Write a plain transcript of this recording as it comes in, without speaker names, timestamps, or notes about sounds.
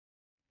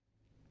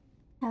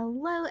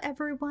Hello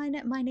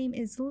everyone, my name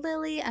is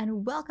Lily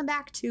and welcome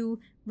back to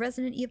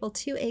Resident Evil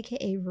 2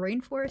 aka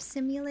Rainforest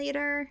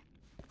Simulator.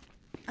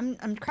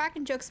 I'm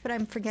cracking jokes but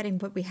I'm forgetting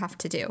what we have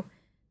to do.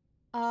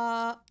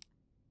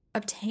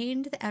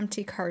 Obtained the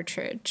empty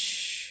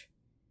cartridge.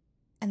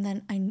 And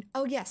then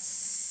oh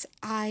yes,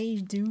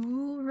 I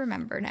do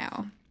remember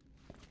now.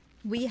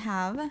 We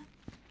have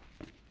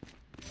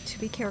to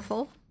be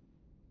careful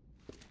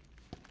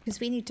because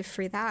we need to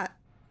free that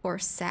or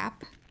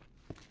sap.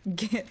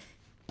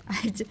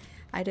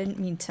 I didn't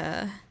mean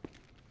to.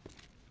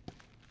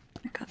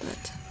 I got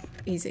that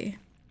easy.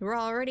 We're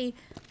already,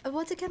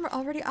 once again, we're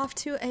already off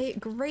to a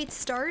great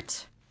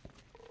start.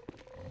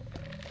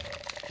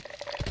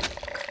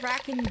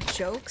 Cracking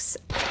jokes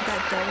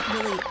that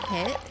don't really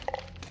hit,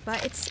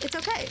 but it's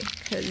okay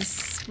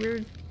because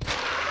we're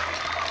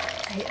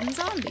hitting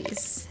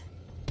zombies.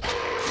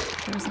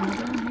 There's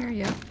another one here,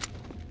 yeah.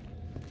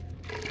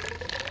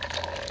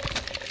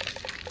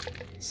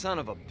 Son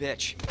of a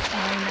bitch.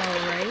 I know,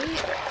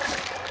 right?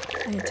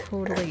 I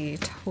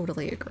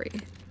totally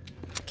agree.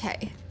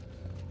 Okay.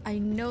 I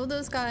know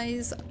those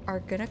guys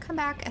are gonna come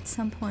back at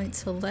some point,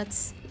 so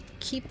let's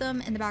keep them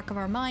in the back of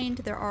our mind.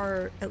 There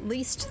are at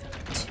least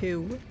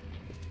two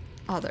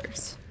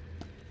others.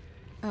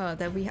 Oh,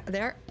 that we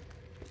there.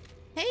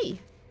 Hey!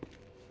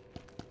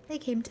 They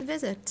came to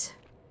visit.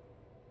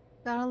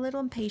 Got a little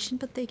impatient,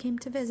 but they came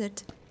to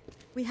visit.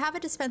 We have a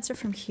dispenser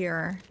from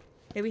here.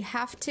 We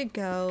have to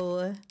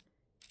go...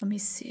 Let me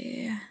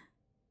see.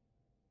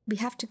 We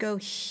have to go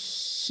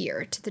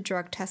here to the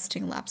drug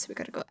testing lab. So we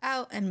gotta go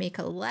out and make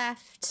a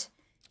left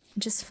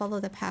and just follow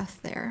the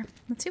path there.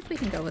 Let's see if we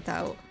can go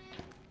without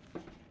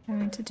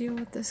having to deal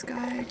with this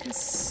guy,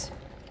 because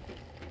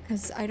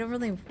I don't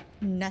really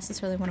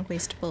necessarily want to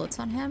waste bullets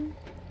on him.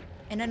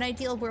 In an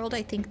ideal world,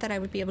 I think that I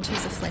would be able to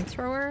use a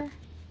flamethrower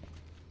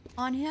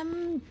on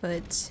him, but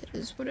it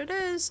is what it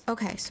is.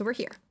 Okay, so we're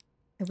here.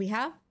 And we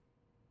have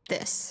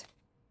this.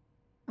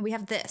 And we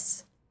have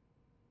this.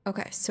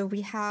 Okay, so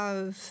we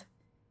have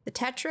the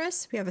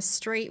Tetris, we have a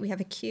straight, we have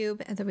a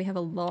cube, and then we have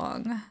a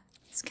long.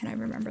 Can I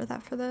remember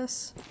that for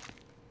this?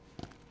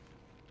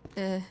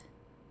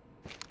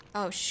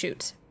 Oh,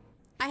 shoot.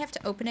 I have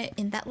to open it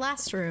in that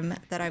last room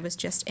that I was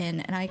just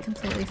in, and I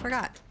completely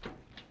forgot.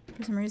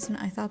 For some reason,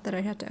 I thought that I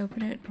had to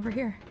open it over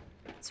here.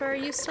 So are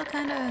you still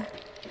kind of...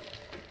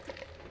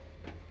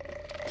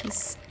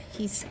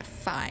 He's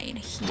fine.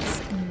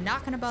 He's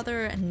not gonna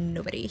bother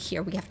nobody.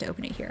 Here, we have to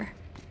open it here.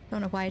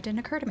 Don't know why it didn't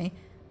occur to me.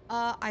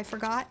 I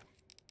forgot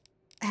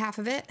half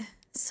of it,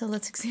 so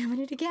let's examine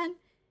it again.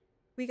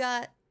 We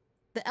got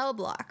the L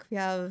block, we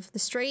have the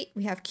straight,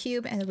 we have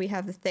cube, and then we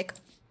have the thick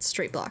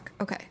straight block.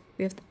 Okay,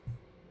 we have the,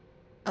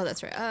 oh,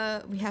 that's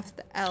right. We have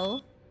the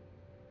L,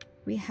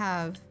 we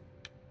have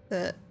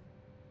the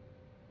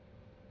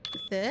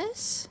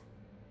this.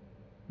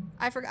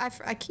 I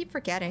keep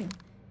forgetting.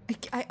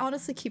 I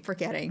honestly keep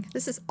forgetting.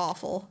 This is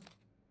awful.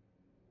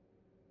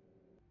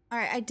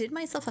 Alright, I did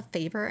myself a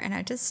favor and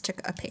I just took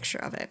a picture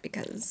of it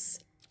because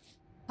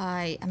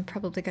I am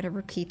probably going to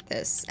repeat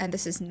this. And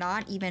this is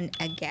not even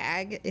a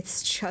gag.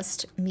 It's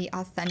just me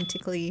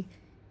authentically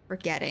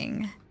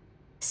forgetting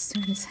as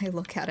soon as I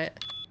look at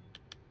it.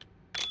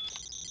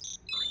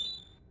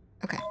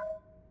 Okay.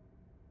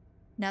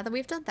 Now that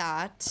we've done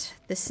that,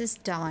 this is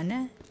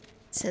done.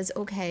 It says,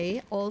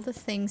 okay, all the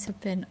things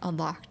have been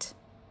unlocked.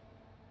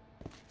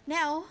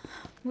 Now,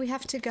 we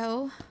have to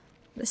go...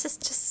 This is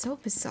just so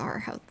bizarre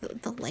how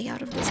the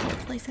layout of this whole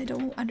place. I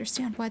don't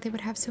understand why they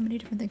would have so many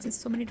different things in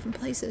so many different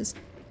places.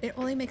 It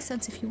only makes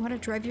sense if you want to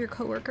drive your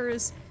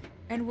coworkers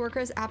and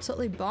workers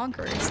absolutely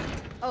bonkers.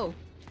 Oh,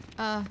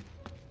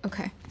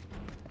 okay.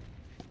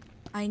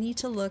 I need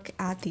to look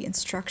at the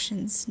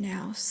instructions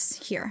now.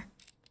 Here.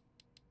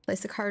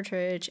 Place the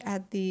cartridge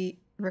at the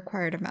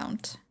required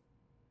amount.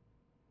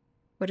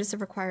 What is the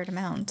required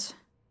amount?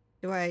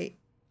 Let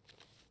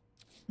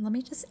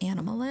me just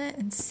animal it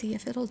and see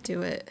if it'll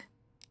do it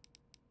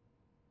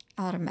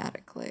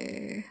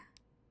automatically.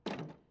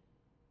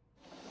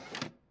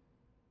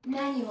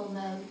 Manual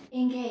mode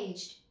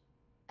engaged.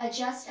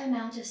 Adjust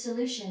amount of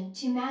solution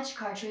to match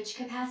cartridge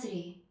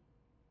capacity.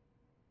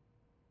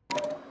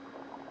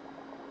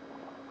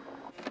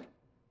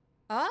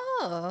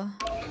 Oh.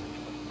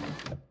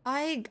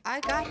 I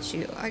got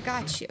you. I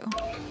got you.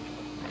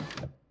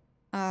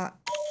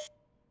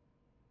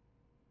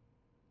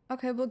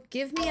 Okay, well,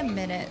 give me a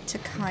minute to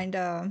kind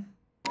of...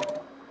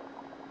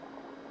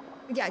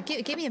 Yeah,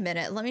 give me a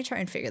minute. Let me try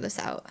and figure this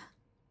out.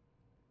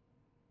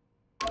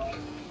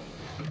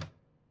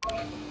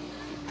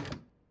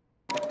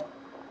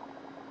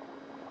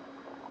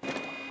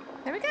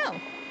 There we go.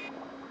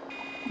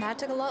 That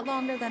took a lot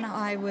longer than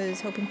I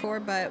was hoping for,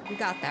 but we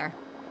got there.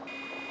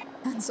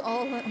 That's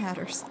all that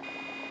matters.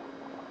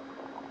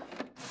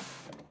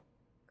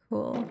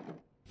 Cool.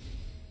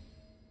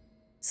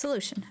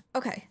 Solution.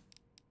 Okay.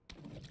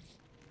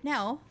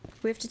 Now,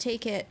 we have to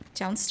take it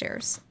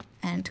downstairs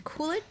and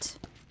cool it.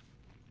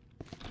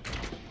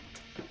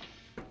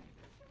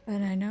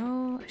 But I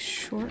know a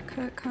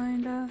shortcut,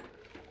 kinda.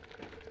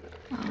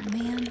 Oh,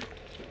 man.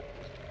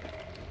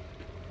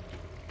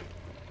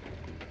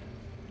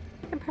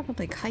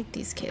 probably kite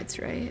these kids,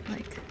 right?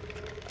 Like,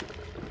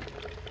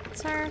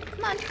 sir,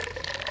 come on.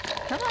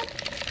 Come on.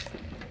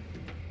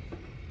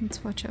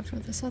 Let's watch out for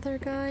this other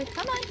guy.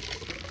 Come on.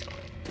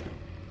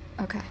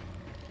 Okay.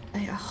 I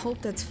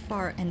hope that's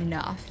far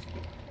enough.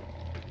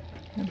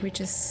 And we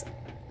just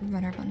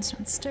run our buns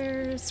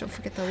downstairs. Don't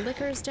forget the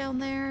liquors down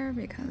there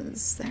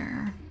because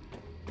they're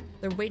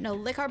waiting to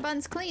lick our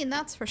buns clean,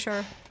 that's for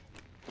sure.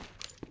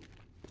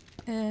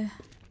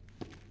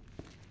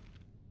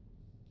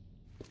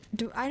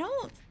 I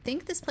don't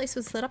think this place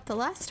was lit up the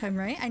last time,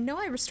 right? I know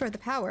I restored the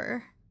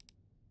power.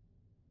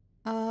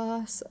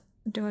 So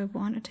do I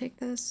want to take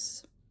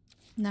this?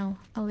 No,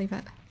 I'll leave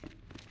it.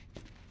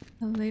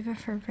 I'll leave it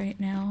for right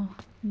now.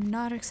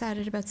 Not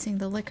excited about seeing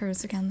the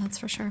liquors again, that's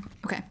for sure.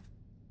 Okay.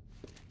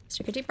 Let's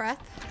take a deep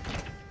breath.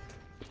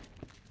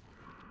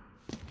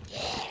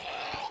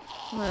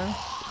 Hello.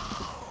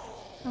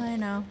 I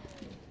know.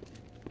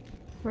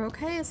 We're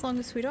okay as long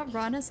as we don't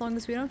run, as long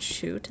as we don't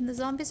shoot, and the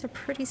zombies are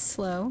pretty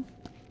slow.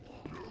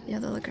 Yeah,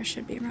 the liquor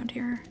should be around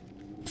here.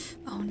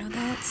 Oh no,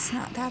 that's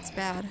not, that's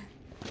bad.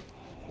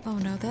 Oh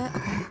no, that,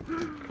 okay.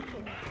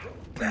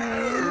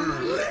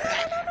 No.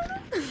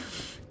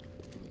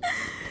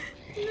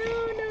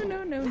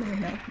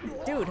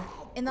 Dude,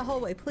 in the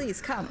hallway,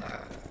 please, come.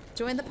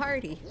 Join the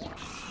party.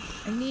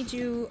 I need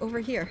you over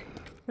here.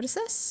 What is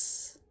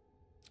this?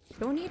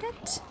 Don't need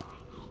it?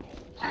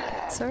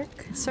 Sir?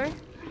 Sir?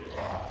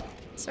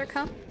 Sir,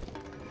 come.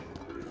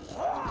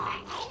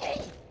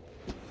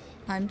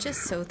 I'm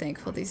just so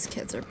thankful these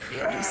kids are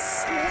pretty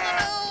slow.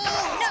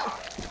 No!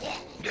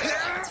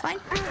 It's fine.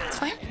 It's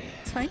fine.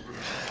 It's fine.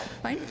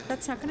 Fine.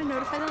 That's not gonna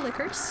notify the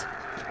liquors.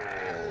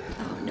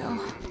 Oh no.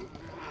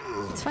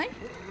 It's fine.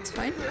 It's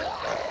fine.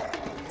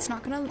 It's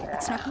not gonna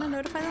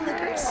notify the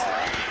liquors.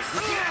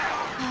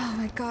 Oh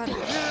my god.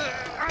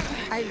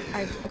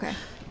 Okay.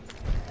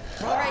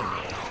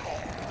 Alright.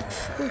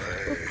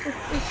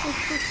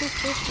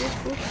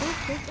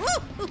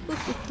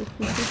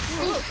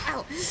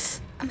 Ow!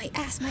 My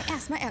ass.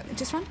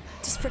 Just run.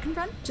 Just frickin'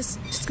 run. Just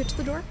get to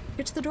the door.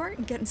 Get to the door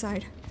and get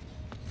inside.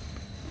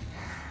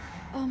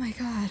 Oh my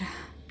god.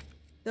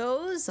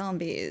 Those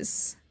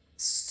zombies.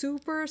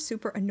 Super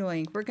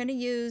annoying. We're gonna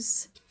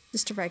use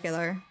just a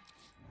regular.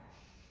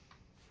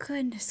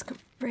 Goodness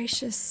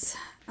gracious.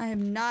 I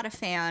am not a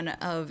fan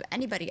of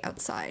anybody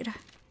outside.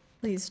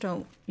 Please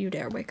don't you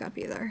dare wake up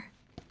either.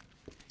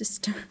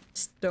 Just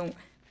don't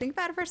think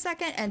about it for a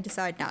second and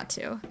decide not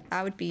to.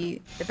 That would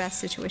be the best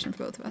situation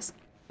for both of us.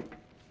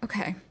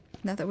 Okay,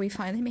 now that we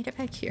finally made it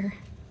back here,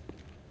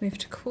 we have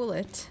to cool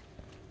it.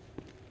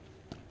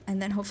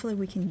 And then hopefully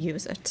we can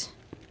use it.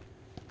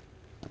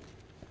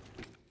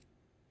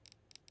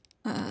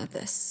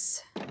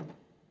 This.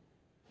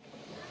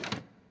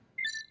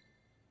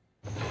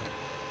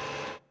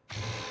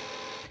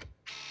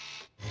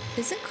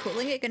 Isn't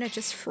cooling it gonna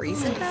just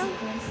freeze it though?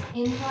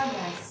 In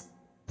progress.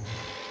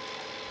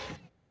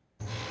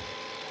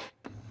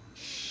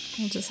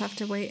 We'll just have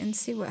to wait and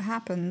see what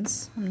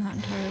happens. I'm not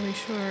entirely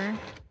sure.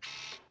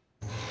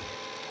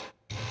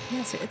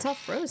 Yeah, so it's all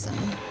frozen.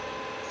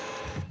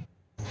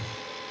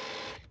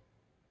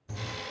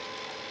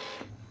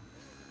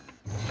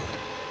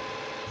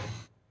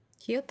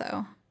 Cute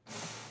though.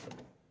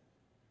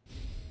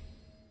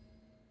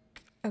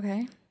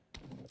 Okay.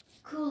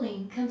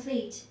 Cooling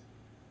complete.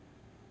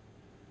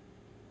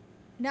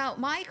 Now,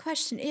 my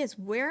question is,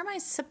 where am I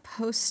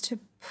supposed to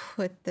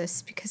put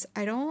this? Because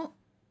I don't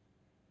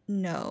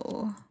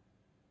know.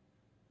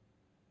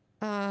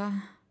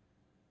 I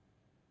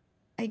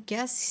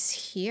guess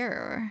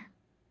here.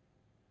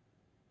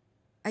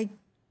 I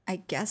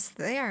guess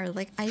there.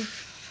 Like,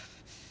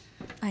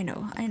 I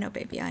know,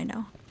 baby, I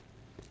know.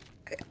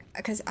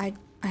 Because I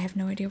have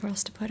no idea where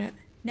else to put it.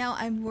 Now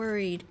I'm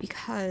worried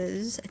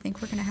because I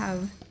think we're gonna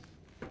have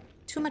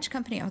too much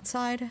company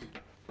outside.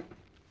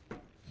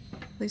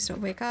 Please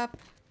don't wake up.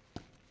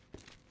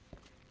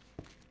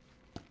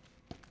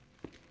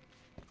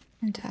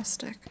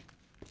 Fantastic.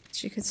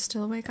 She could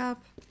still wake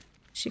up.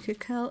 She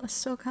could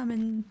still come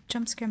and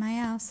jump scare my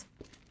ass.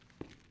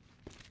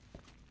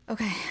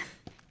 Okay.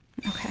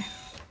 Okay.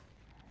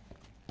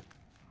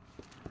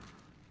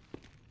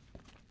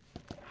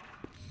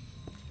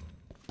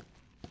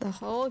 The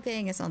whole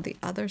gang is on the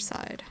other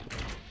side.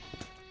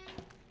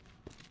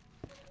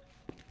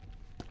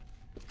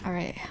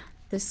 Alright.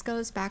 This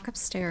goes back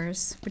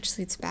upstairs, which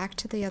leads back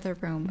to the other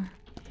room.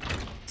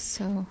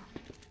 So,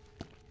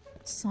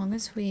 as long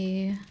as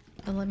we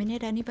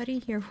eliminate anybody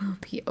here, we'll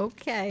be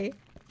okay.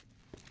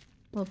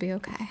 We'll be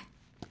okay.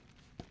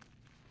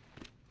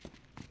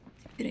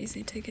 Take it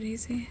easy, take it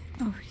easy.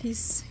 Oh,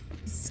 he's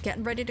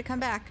getting ready to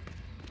come back.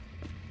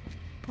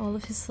 All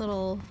of his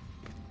little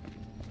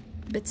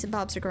bits and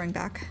bobs are growing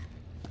back.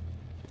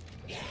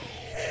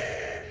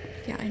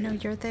 Yeah, I know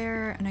you're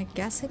there, and I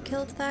guess I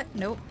killed that.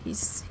 Nope,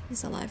 he's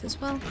alive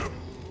as well.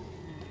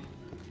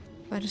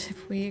 But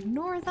if we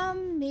ignore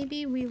them,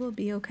 maybe we will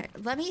be okay.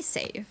 Let me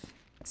save,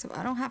 so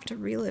I don't have to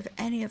relive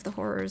any of the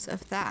horrors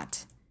of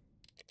that.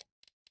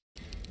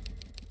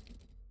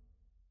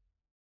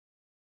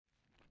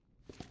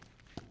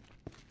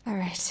 All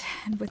right,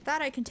 and with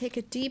that, I can take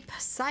a deep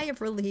sigh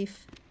of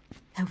relief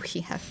that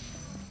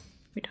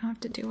we don't have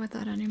to deal with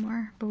that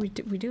anymore. But we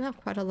do have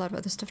quite a lot of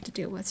other stuff to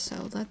deal with,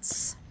 so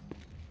let's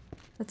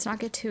not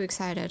get too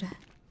excited.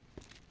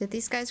 Did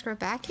these guys grow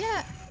back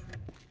yet?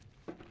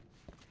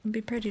 I'd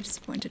be pretty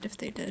disappointed if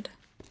they did.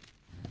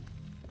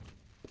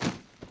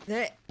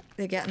 They're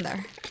getting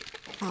there.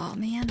 Oh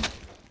man.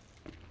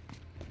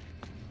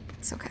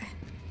 It's okay.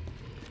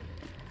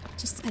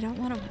 Just, I don't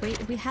want to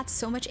wait. We had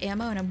so much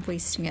ammo and I'm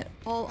wasting it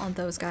all on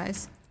those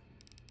guys.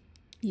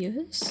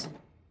 Use?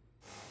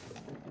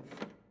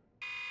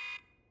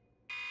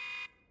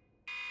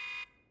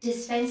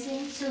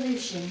 Dispensing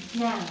solution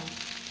now.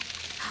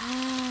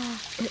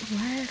 Ah, it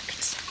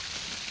worked.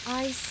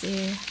 I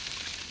see.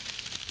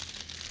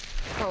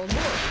 Oh, Lord.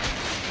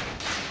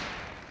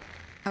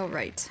 Oh,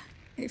 right.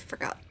 I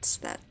forgot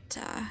that,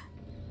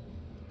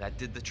 That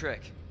did the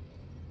trick.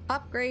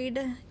 upgrade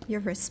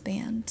your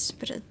wristband,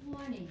 but it...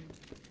 Warning.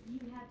 You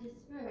have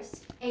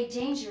dispersed a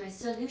dangerous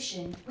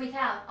solution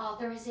without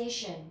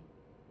authorization.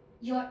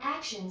 Your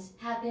actions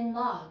have been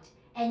logged,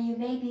 and you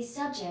may be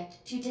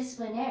subject to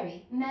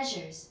disciplinary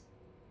measures.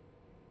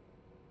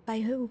 By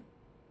who?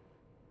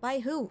 By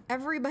who?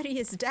 Everybody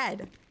is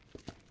dead.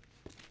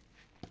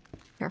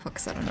 Careful,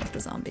 because I don't know if the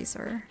zombies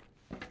are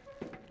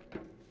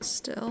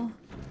still.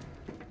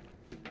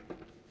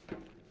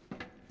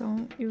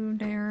 Don't you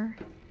dare.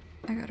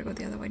 I gotta go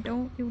the other way.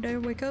 Don't you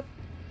dare wake up.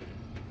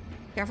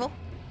 Careful.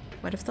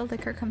 What if the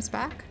liquor comes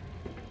back?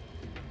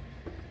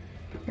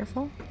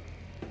 Careful.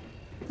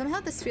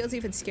 Somehow this feels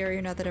even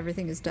scarier now that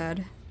everything is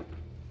dead.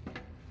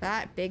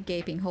 That big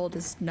gaping hole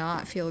does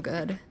not feel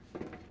good.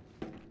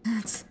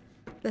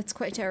 That's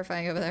quite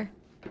terrifying over there.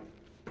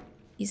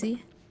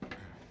 Easy.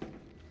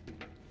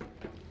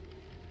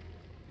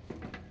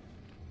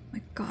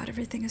 My god,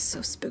 everything is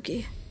so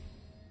spooky.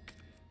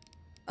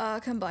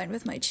 Combined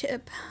with my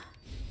chip.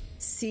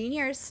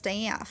 Senior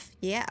staff,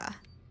 yeah.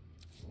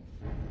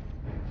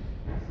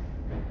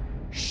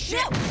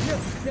 Shit!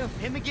 No.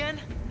 Him again?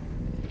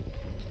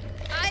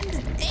 I'm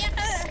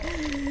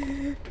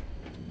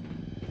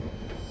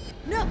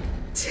No.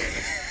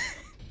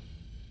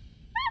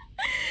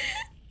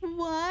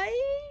 Why?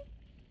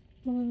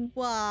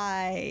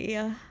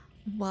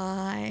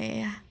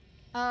 Why?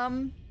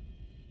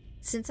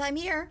 Since I'm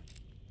here,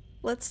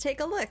 let's take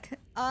a look.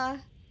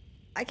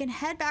 I can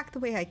head back the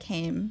way I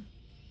came.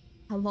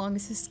 How long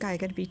is this guy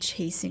gonna be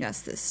chasing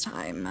us this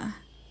time?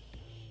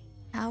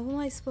 How am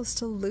I supposed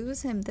to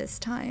lose him this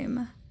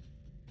time?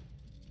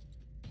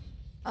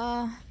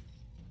 Can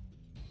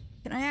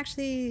I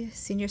actually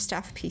senior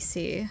staff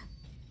PC?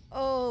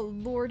 Oh,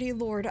 lordy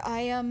lord,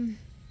 I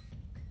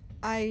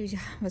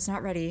was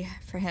not ready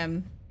for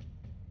him.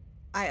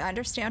 I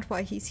understand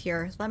why he's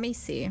here. Let me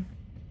see.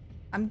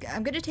 I'm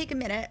gonna take a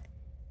minute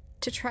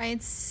to try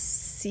and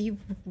see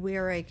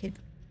where I could,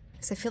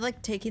 because I feel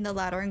like taking the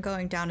ladder and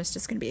going down is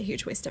just gonna be a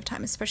huge waste of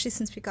time, especially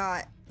since we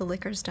got the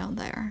liquors down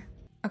there.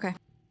 Okay.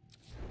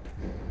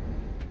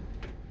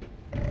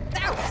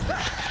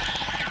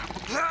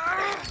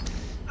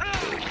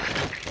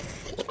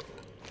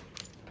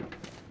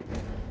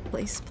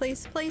 Please,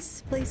 please,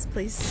 please, please,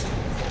 please.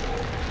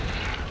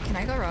 Can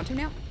I go around him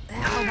now?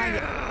 Oh my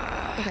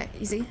god. Okay,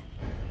 easy.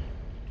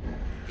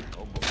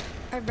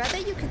 I read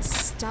that you could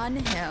stun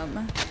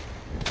him.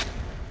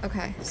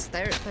 Okay, so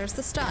there's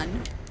the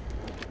stun.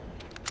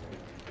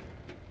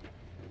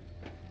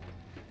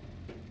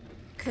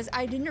 Because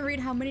I didn't read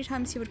how many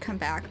times he would come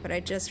back, but I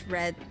just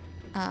read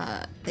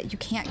that you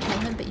can't kill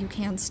him, but you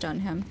can stun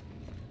him.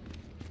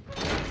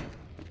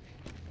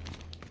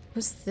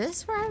 Was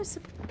this where I was?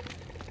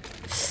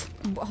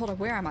 Hold on,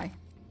 where am I?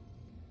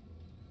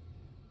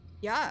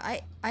 Yeah,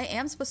 I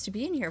am supposed to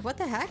be in here. What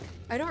the heck?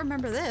 I don't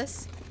remember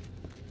this.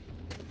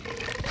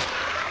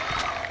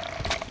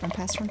 Run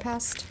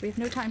past. We have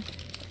no time.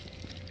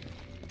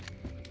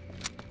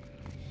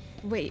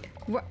 Wait,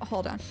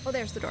 hold on. Oh,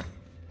 there's the door.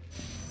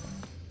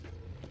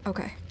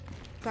 Okay.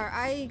 Sorry,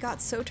 I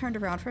got so turned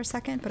around for a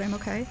second, but I'm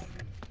okay.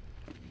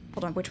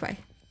 Hold on, which way?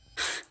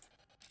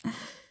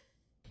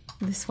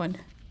 This one.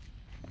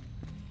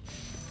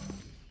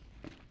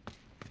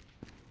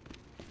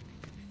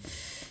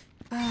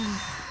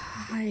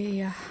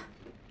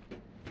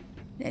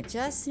 I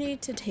just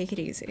need to take it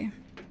easy.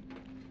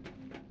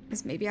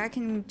 Because maybe I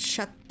can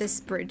shut this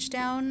bridge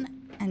down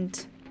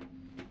and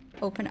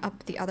open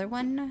up the other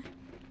one.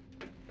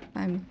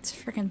 I'm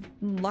freaking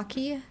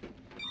lucky.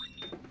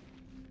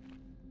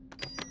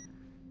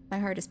 My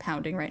heart is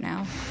pounding right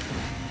now.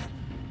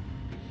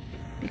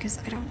 Because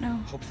I don't know.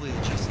 Hopefully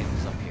the chest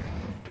handle's up here.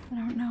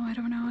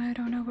 I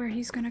don't know where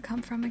he's gonna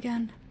come from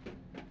again.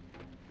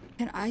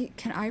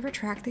 Can I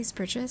retract these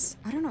bridges?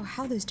 I don't know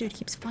how this dude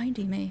keeps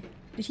finding me.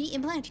 Did he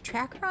implant a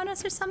tracker on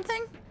us or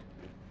something?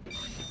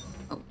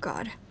 Oh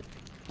god.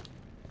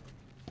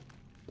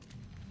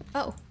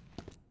 Oh.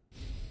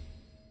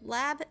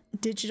 Lab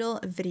digital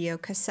video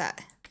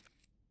cassette.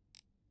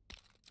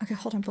 Okay,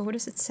 hold on, but what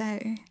does it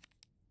say?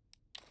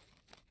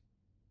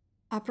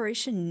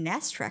 Operation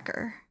Nest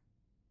Wrecker.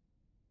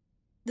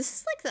 This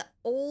is like the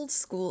old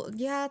school.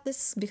 Yeah,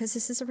 because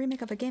this is a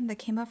remake of a game that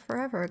came out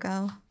forever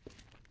ago.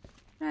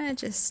 I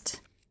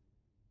just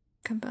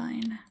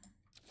combine.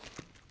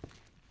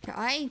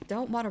 I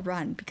don't want to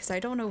run because I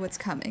don't know what's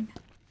coming.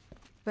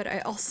 But I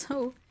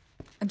also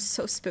am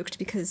so spooked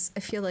because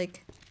I feel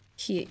like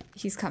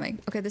he's coming.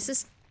 Okay, this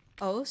is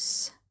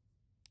OS.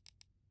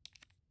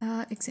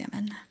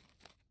 Examine.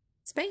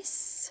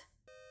 Space.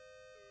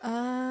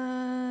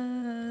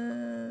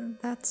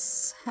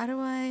 That's how do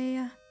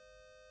I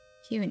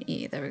Q and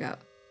E, there we go.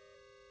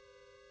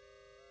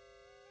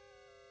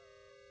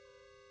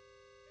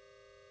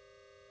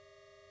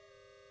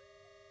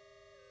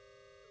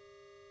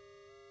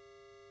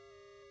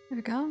 There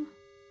we go.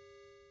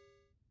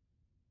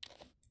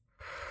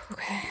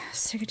 Okay,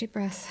 let's take a deep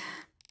breath.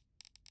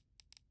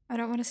 I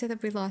don't want to say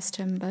that we lost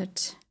him,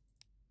 but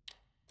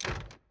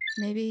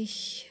maybe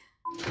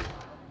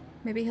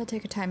he'll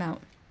take a timeout.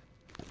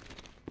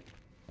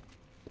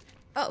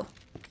 Oh.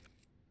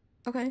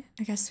 Okay,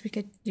 I guess we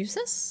could use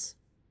this?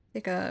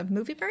 Take a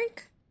movie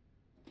break?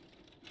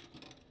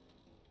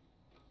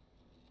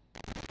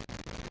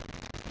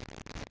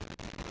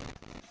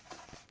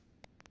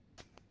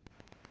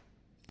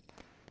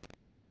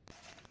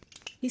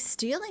 He's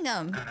stealing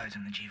them. Got eyes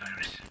on the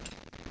G-virus.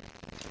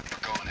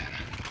 Going in.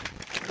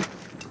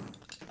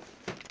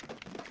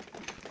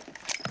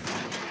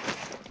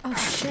 Oh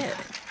shit.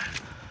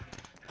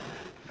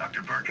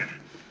 Dr. Birkin,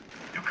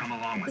 you'll come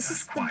along with This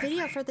us is the quietly.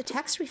 video for the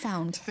text we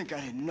found. Think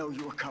I didn't know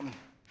you were coming.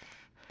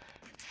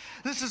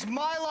 This is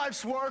my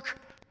life's work.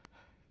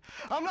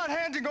 I'm not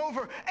handing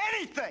over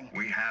anything.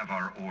 We have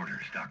our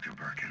orders, Dr.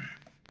 Birkin.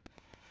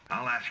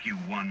 I'll ask you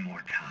one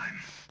more time.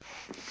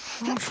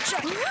 Oh shit.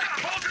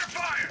 Hold your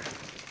fire!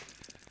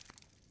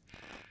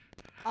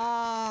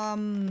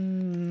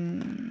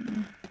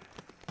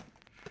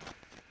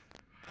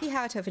 He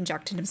had to have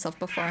injected himself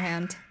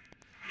beforehand.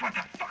 What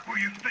the fuck were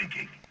you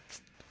thinking?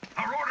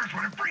 Our orders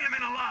were to bring him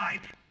in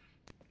alive.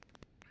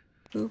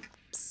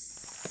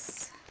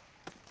 Oops.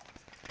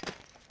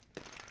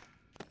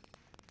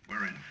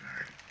 We're in,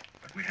 sir.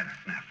 But we had a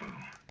snafu.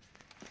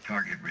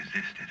 Target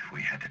resisted.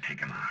 We had to take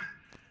him out.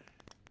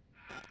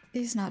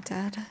 He's not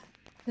dead.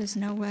 There's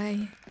no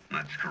way.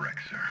 That's correct,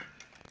 sir.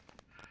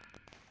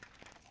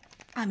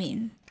 I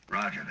mean,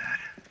 Roger that.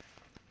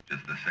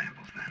 Just the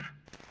samples, then.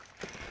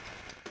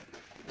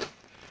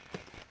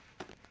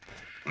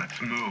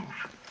 Let's move.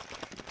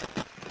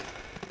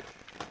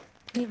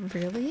 it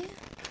really?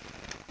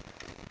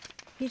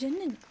 He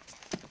didn't.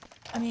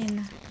 I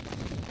mean,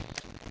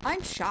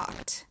 I'm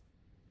shocked.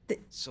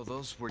 So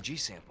those were G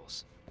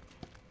samples.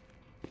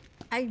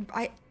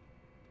 Hold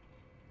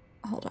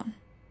on.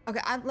 Okay,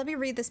 let me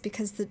read this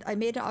because I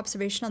made an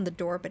observation on the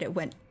door, but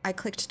I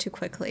clicked too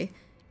quickly.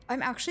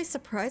 I'm actually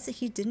surprised that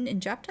he didn't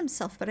inject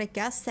himself, but I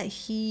guess that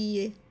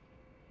he,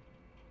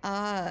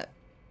 didn't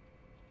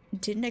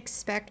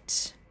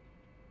expect,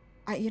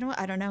 you know what,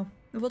 I don't know.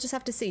 We'll just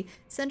have to see.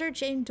 Sender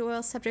Jane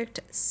Doyle, subject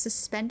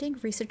suspending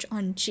research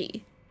on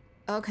G.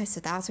 Okay, so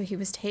that's why he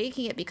was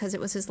taking it, because it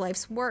was his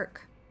life's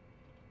work.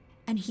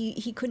 And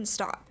he couldn't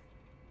stop.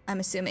 I'm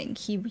assuming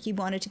he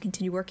wanted to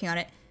continue working on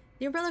it.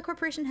 The Umbrella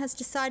Corporation has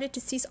decided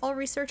to cease all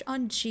research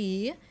on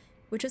G,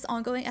 which was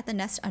ongoing at the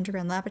Nest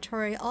Underground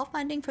Laboratory. All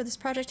funding for this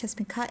project has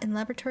been cut, and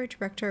Laboratory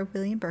Director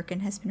William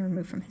Birkin has been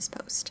removed from his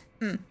post.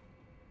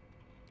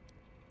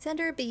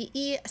 Sender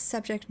BE,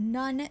 subject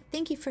none.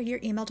 Thank you for your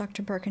email,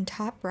 Dr. Birkin.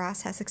 Top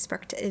Brass has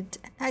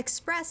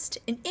expressed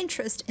an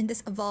interest in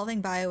this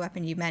evolving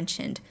bioweapon you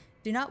mentioned.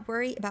 Do not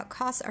worry about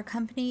costs. Our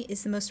company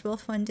is the most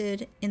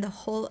well-funded in the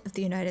whole of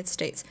the United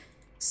States.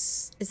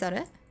 Is that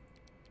it?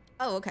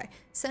 Oh, okay.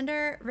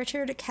 Sender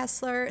Richard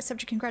Kessler,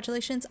 subject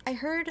congratulations. I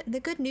heard the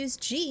good news,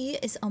 G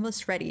is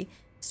almost ready.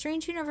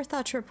 Strange you never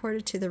thought to report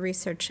it to the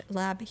research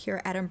lab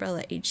here at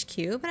Umbrella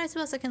HQ, but I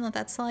suppose I can let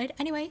that slide.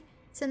 Anyway,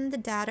 send the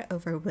data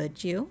over,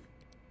 would you?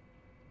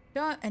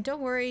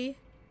 Don't worry.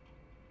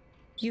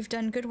 You've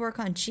done good work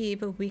on G,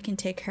 but we can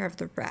take care of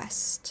the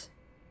rest.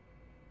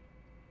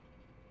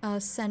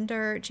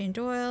 Sender Jane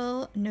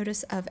Doyle,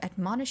 notice of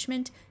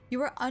admonishment.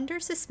 You are under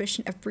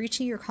suspicion of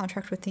breaching your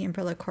contract with the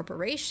Umbrella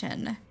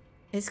Corporation.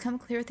 It has come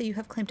clear that you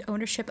have claimed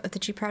ownership of the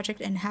G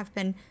project and have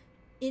been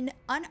in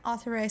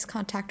unauthorized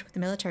contact with the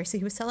military. So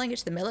he was selling it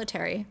to the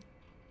military.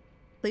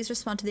 Please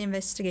respond to the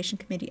investigation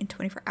committee in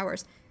 24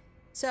 hours.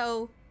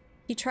 So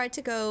he tried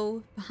to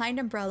go behind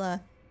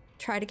Umbrella,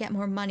 try to get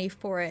more money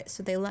for it,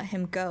 so they let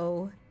him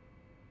go.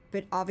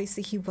 But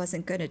obviously he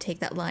wasn't going to take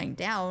that lying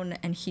down,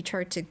 and he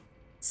tried to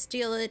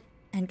steal it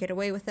and get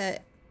away with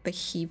it, but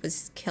he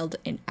was killed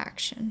in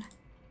action.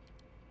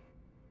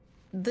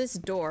 This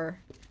door.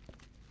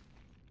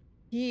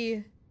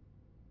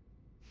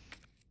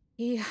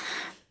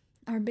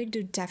 Our big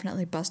dude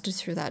definitely busted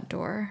through that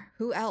door.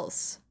 Who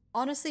else?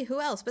 Honestly, who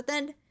else? But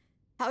then,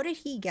 how did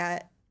he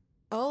get...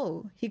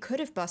 Oh, he could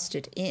have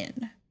busted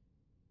in.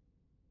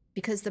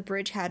 Because the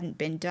bridge hadn't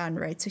been done,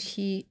 right? So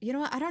he... You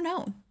know what? I don't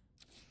know.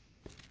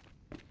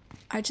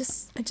 I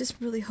just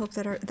really hope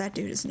that that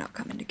dude is not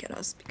coming to get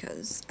us,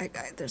 because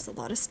there's a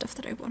lot of stuff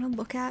that I want to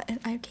look at,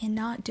 and I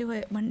cannot do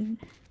it when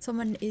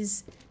someone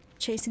is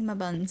chasing my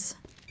buns.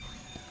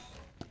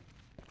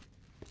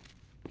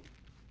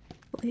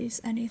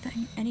 Please,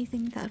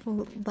 anything that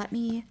will let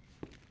me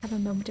have a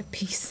moment of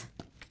peace.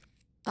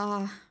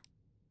 I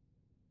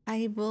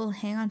will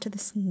hang on to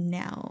this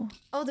now.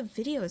 Oh, the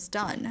video is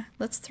done.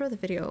 Let's throw the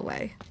video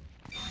away.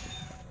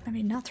 I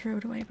mean, not throw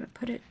it away, but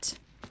put it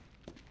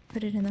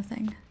in the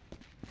thing.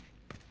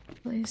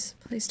 Please,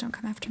 please don't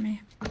come after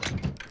me.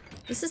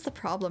 This is the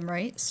problem,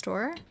 right?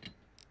 Store?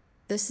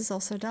 This is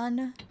also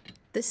done.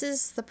 This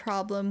is the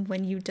problem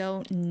when you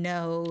don't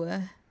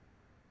know.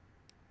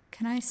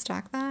 Can I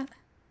stack that?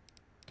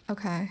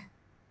 Okay.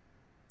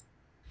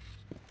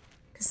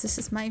 Because this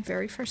is my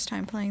very first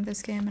time playing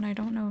this game, and I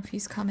don't know if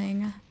he's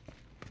coming.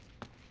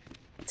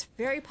 It's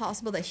very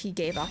possible that he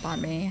gave up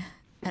on me,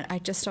 and I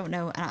just don't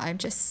know, and I'm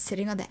just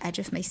sitting on the edge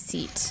of my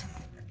seat.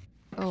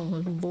 Oh,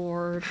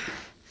 Lord.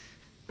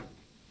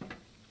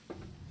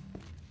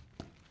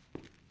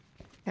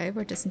 Okay,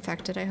 we're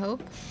disinfected, I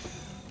hope.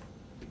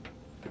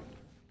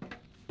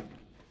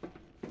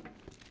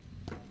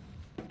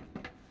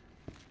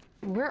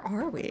 Where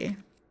are we?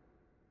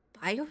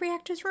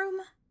 Bioreactors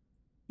room?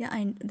 Yeah,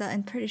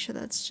 I'm pretty sure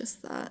that's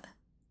just that.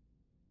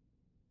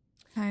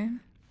 Okay.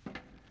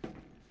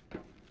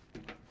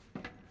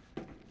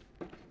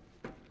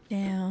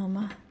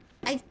 Damn.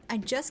 I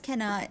just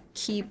cannot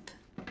keep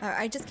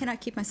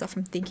myself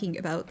from thinking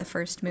about the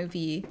first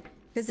movie,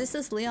 because this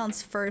is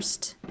Leon's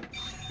first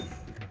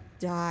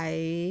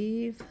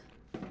dive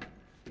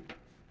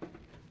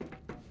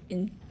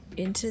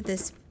into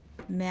this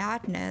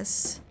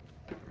madness.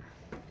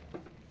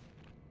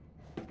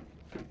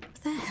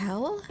 What the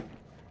hell?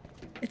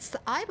 It's the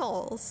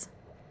eyeballs.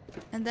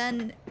 And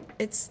then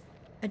it's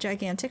a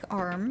gigantic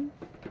arm.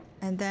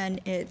 And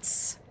then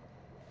it's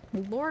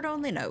Lord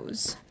only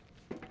knows.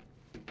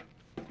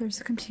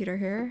 There's a computer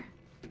here.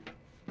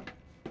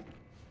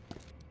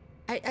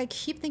 I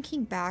keep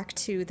thinking back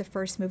to the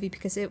first movie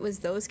because it was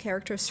those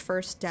characters'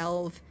 first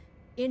delve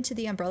into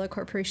the Umbrella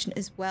Corporation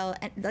as well.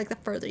 And like the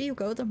further you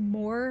go, the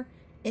more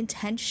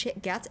intense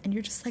shit gets, and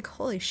you're just like,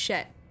 holy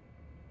shit.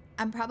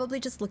 I'm probably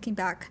just looking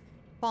back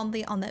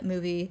fondly on that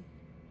movie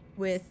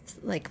with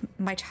like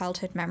my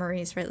childhood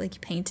memories, right? Like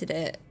you painted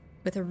it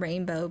with a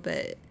rainbow,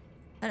 but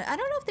I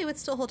don't know if they would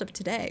still hold up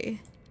today.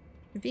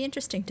 It'd be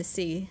interesting to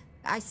see.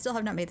 I still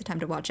have not made the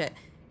time to watch it.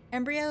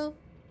 Embryo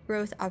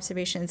growth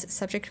observations,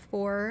 subject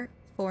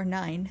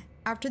 449.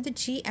 After the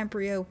G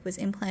embryo was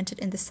implanted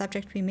in the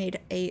subject, we made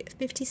a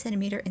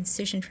 50-centimeter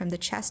incision from the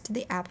chest to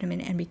the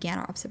abdomen and began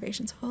our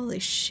observations. Holy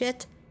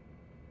shit.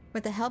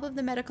 With the help of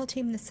the medical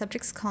team, the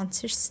subject's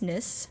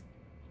consciousness,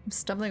 I'm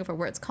stumbling over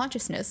words,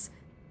 consciousness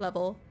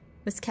level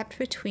was kept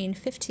between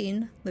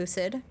 15,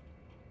 lucid,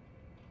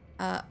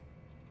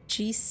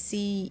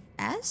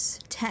 GCS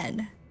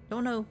 10.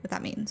 Don't know what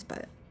that means,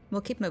 but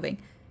we'll keep moving.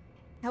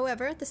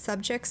 However, the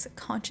subject's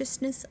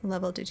consciousness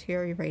level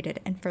deteriorated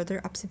and further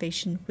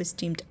observation was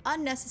deemed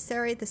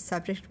unnecessary. The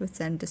subject was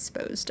then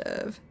disposed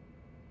of.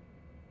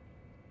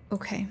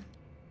 Okay.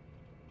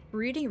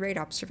 Breeding rate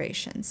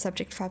observation,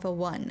 subject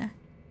 501.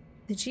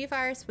 The G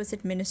virus was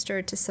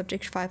administered to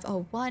subject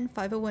 501.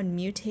 501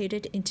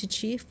 mutated into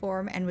G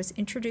form and was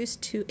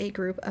introduced to a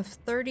group of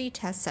 30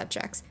 test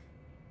subjects.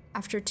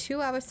 After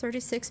 2 hours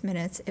 36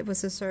 minutes, it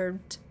was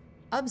observed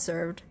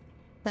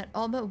that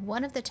all but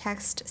one of the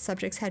test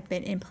subjects had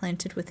been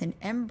implanted with an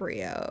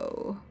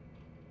embryo.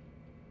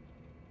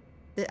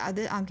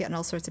 I'm getting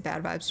all sorts of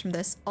bad vibes from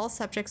this. All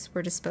subjects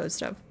were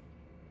disposed of.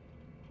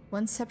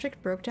 One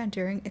subject broke down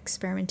during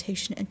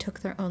experimentation and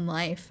took their own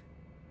life.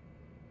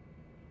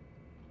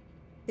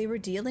 They were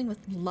dealing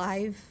with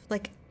live,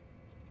 like,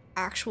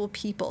 actual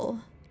people.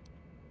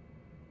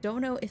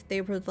 Don't know if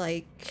they were,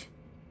 like,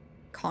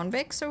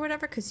 convicts or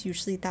whatever, because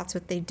usually that's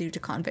what they do to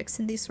convicts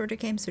in these sort of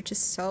games, which is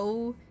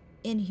so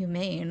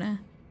inhumane.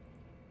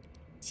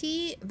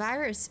 T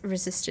virus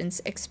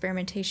resistance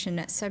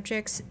experimentation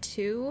subjects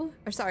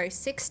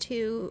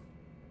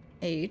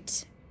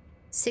 628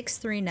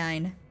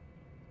 639.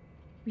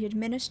 We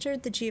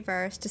administered the G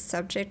virus to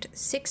subject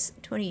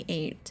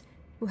 628,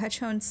 who had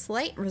shown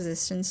slight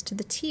resistance to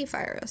the T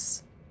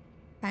virus.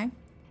 Okay.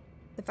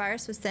 The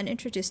virus was then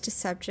introduced to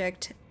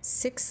subject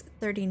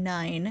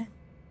 639,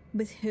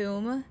 with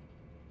whom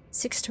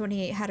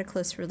 628 had a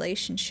close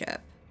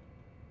relationship.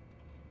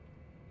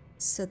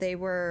 So they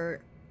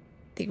were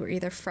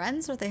either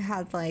friends or they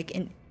had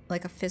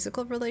like a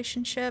physical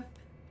relationship.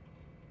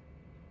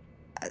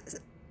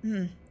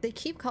 They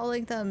keep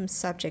calling them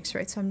subjects,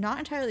 right? So I'm not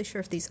entirely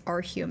sure if these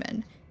are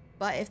human,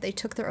 but if they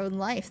took their own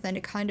life, then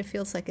it kind of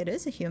feels like it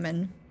is a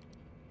human.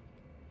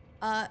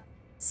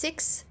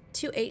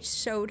 628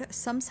 showed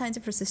some signs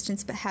of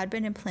resistance, but had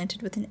been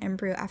implanted with an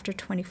embryo after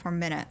 24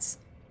 minutes.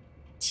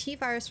 T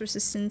virus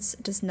resistance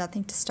does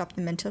nothing to stop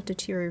the mental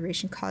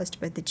deterioration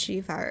caused by the G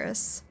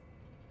virus.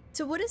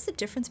 So what is the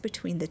difference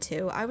between the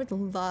two? I would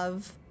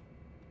love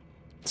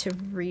to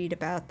read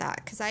about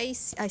that, because I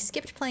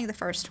skipped playing the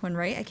first one,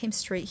 right? I came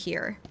straight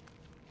here.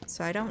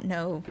 so I don't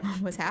know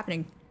what's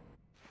happening.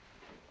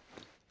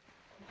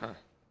 Huh.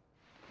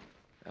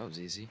 That was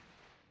easy.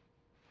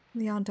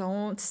 Leon,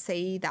 don't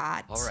say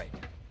that. All right.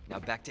 Now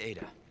back to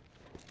Ada.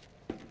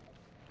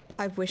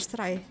 I wish that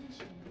I...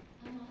 Attention.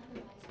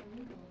 Unauthorized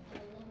removal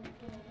of a level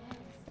 4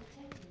 virus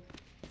detected.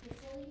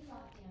 Facility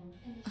lockdown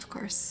initiated. Of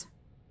course.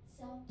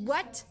 Self-destruct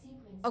What?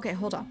 sequence Okay,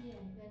 hold will on. begin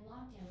when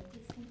lockdown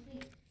is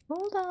complete.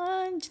 Hold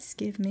on, just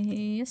give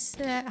me a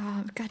sec.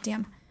 Oh,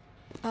 goddamn.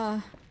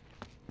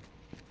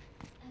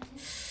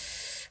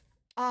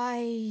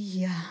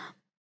 I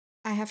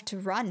have to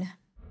run.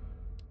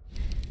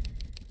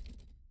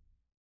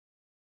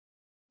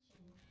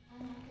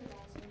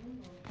 Unauthorized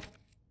removal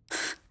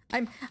of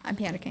I'm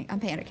panicking. I'm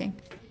panicking.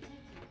 detected.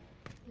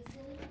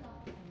 Facility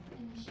lockdown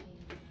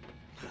initiated.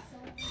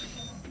 Self-destruct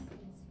sequence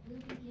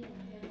will begin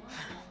when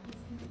lockdown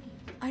is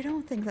complete. I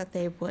don't think that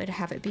they would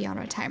have it be on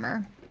a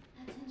timer.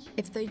 Attention.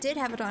 If they did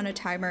have it on a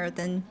timer,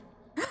 then...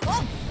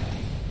 Oh!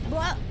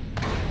 What?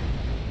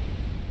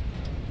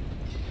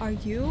 Are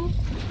you?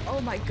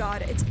 Oh my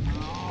god, it's...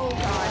 Oh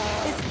god.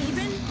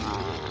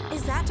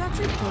 Is that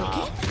Dr.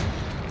 Broken?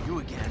 You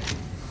again.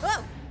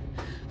 Oh!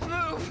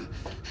 Move!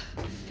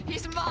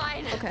 He's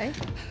mine! Okay.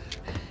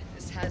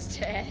 This has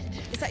to end.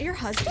 Is that your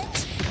husband?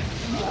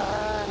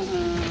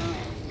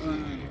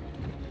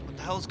 What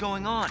the hell's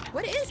going on?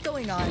 What is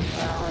going on?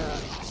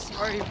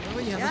 Sorry,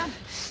 William. Yeah.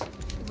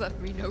 You left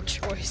me no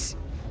choice.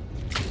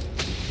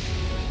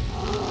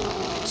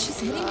 She's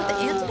hitting with the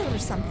antidote or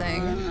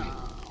something.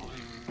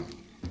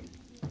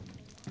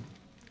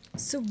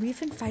 So we've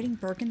been fighting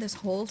Birkin this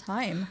whole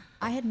time.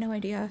 I had no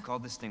idea. Call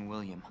this thing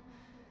William.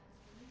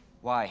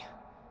 Why?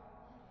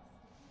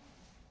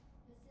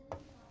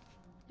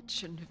 It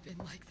shouldn't have been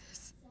like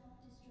this.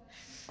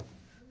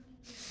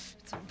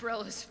 It's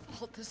Umbrella's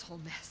fault, this whole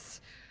mess.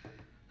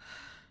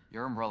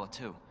 Your umbrella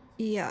too.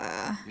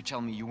 Yeah. You're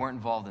telling me you weren't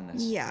involved in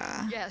this?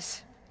 Yeah.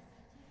 Yes.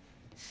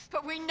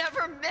 But we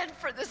never meant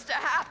for this to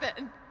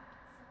happen.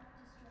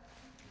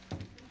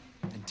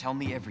 Then tell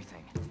me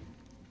everything.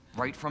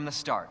 Right from the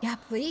start. Yeah,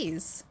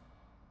 please.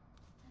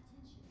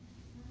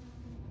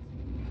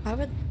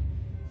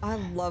 I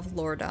love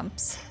lore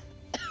dumps.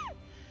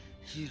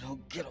 You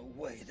don't get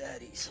away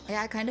that easily.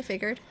 Yeah, I kind of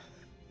figured.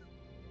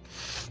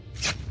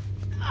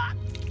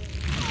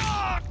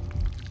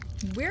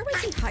 Where was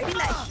he hiding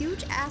that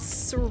huge ass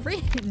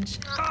syringe?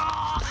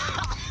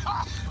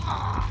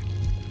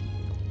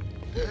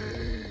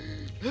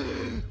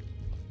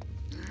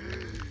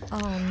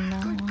 Oh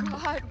no. Good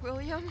God,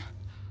 William.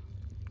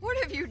 What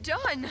have you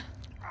done?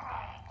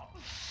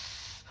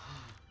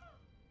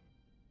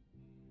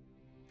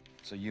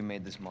 So you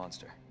made this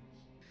monster.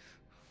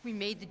 We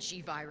made the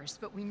G-Virus,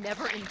 but we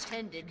never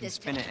intended You can this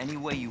spin to... it any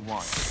way you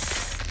want.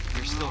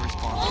 You're still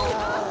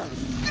responsible.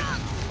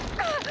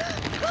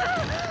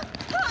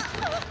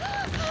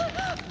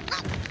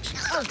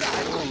 Oh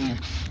god.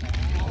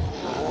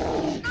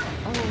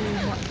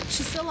 Oh,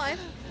 she's still alive.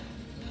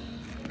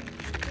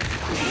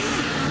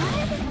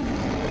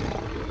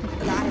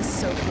 That is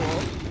so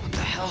cool. What the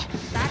hell?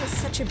 That is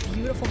such a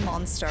beautiful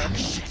monster.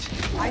 Shit.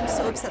 I'm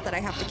so upset that I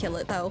have to kill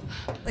it though.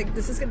 Like,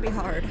 this is gonna be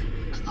hard.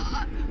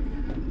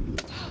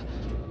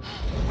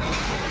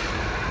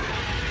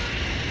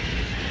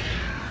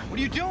 What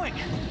are you doing?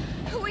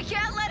 We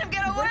can't let him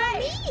get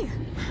away!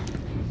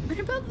 What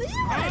about me? What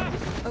about Leon?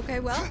 Okay,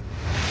 well.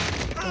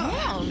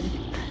 Damn.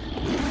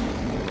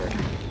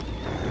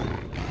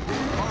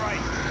 All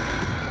right.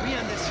 We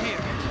end this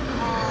here.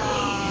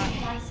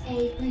 Class A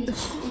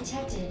breach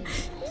detected.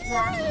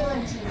 Lab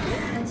quarantine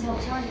until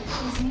target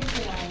is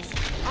neutralized.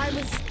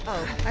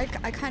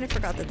 I kind of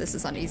forgot that this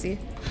is on easy.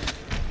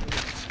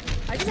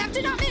 I just have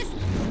to not miss.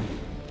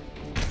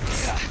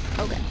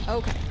 Okay.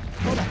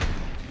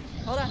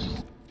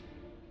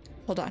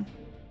 Hold on.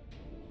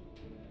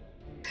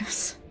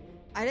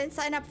 I didn't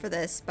sign up for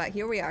this, but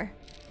here we are.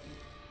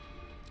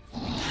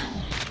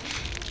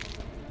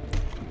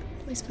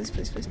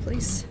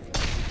 Please.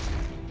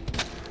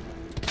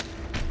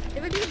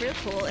 It would be real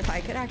cool if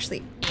I could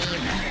actually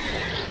aim.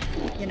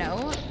 You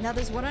know? Now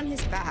there's one on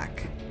his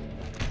back.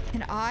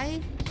 And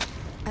I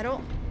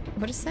don't...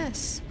 What is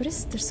this?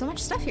 There's so much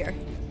stuff here.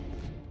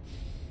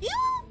 Ew!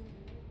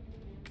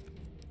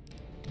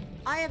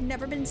 I have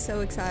never been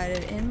so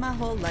excited in my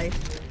whole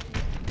life.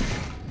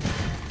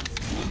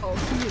 Oh,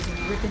 he is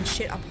ripping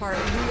shit apart.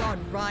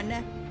 Leon,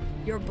 run.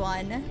 Your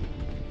bun.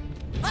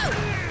 Oh!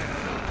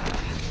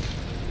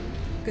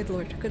 Good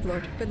lord.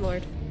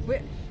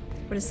 Wait,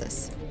 what is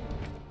this?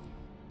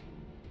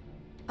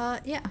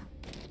 Yeah.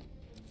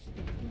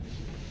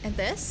 And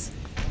this?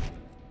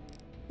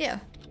 Yeah.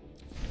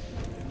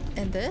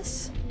 And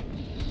this?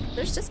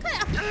 There's just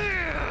kind of...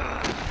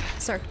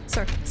 Sir,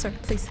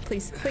 please.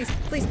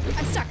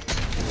 I'm stuck.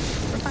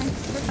 We're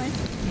fine.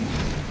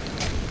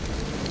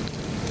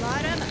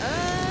 Light him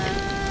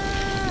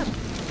up!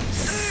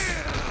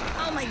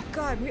 Oh my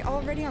god, we're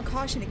already on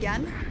caution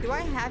again? Do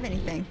I have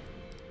anything?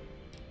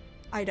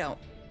 I don't.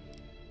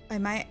 I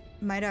might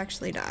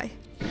actually die.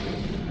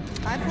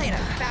 I'm playing it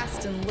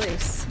fast and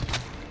loose,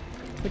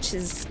 which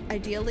is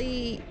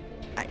ideally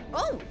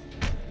Oh!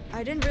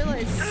 I didn't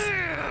realize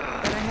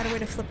that I had a way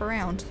to flip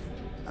around.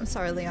 I'm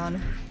sorry,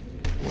 Leon.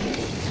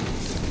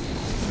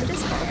 I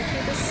just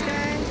barbecue this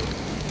guy.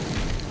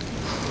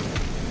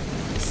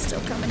 He's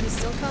still coming, he's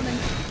still coming.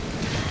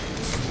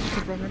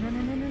 Run, run, run,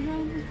 run, run,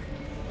 run.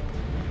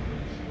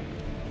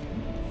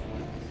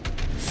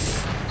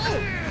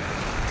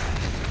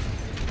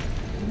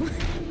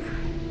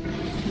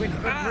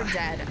 We're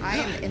dead. I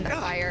am in the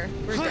fire.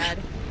 We're dead.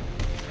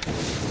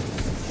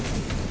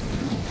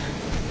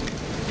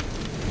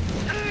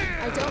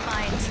 I don't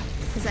mind,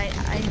 because I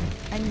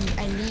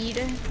need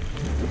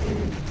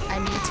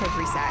to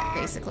reset,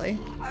 basically.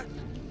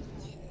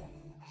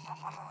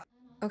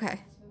 Okay.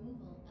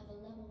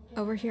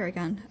 Oh, we're here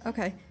again.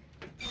 Okay.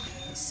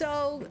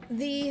 So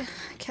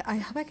I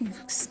hope I can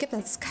skip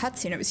that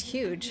cutscene. It was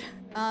huge.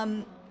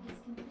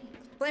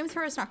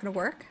 Flamethrower is not gonna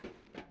work.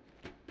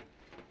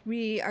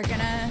 We are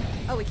gonna...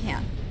 Oh, we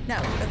can't. No,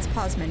 that's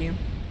pause menu.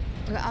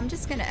 I'm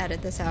just gonna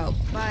edit this out,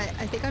 but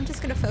I think I'm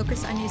just gonna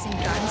focus on using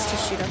guns to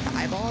shoot out the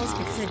eyeballs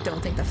because I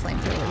don't think the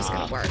flamethrower is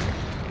gonna work.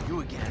 You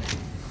again.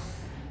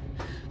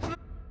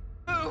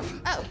 Oh.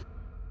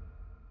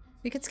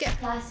 We could skip.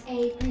 Class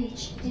A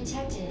breach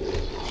detected.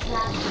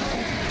 Lab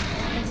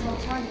until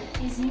target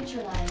is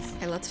neutralized.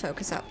 Okay, let's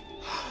focus up.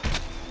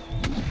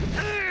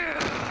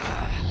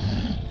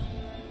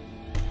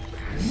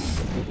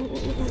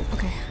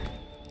 Okay.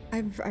 I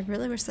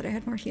really wish that I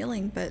had more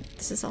healing, but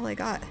this is all I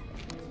got.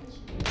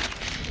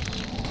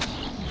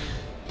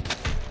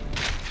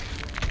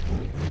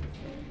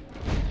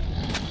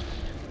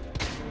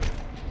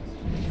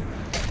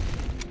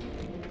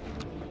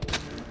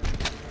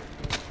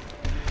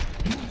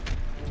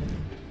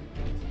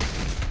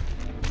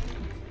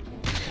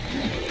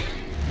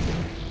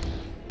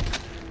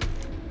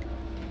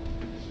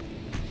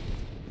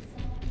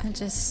 I'm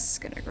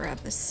just gonna grab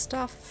this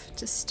stuff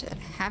just to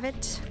have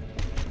it.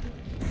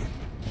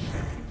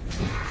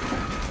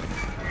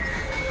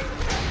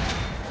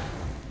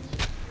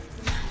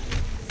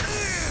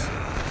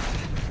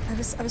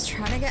 I was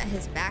trying to get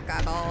his back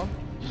eyeball.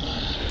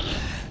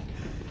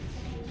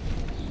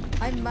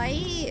 I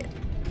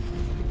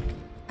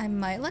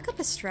might look up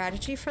a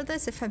strategy for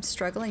this if I'm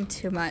struggling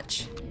too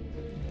much.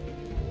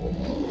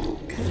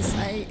 Because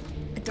I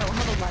don't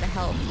have a lot of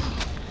health.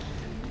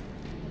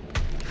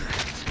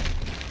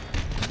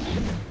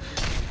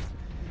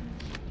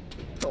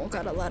 Don't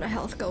got a lot of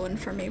health going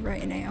for me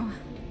right now.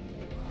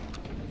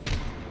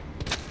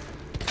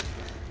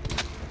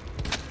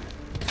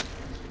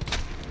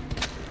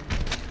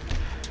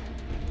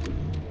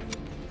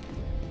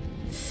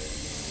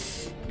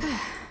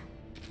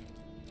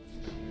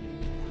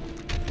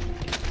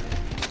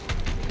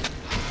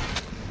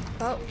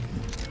 Oh.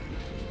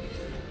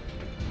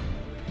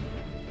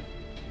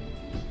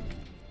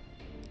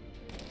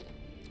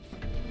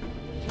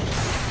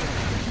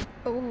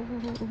 Oh.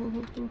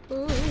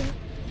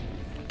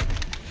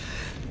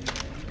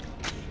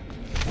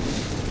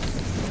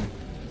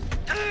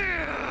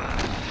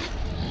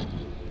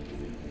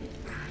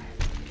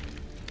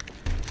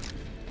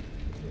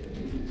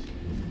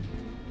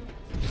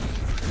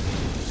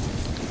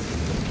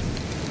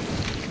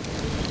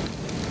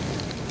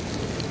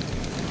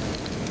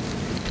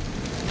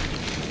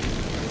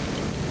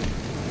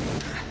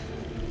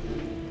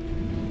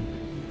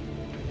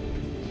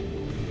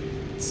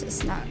 It's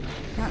just not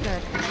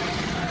good.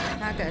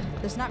 Not good.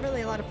 There's not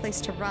really a lot of place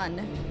to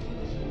run.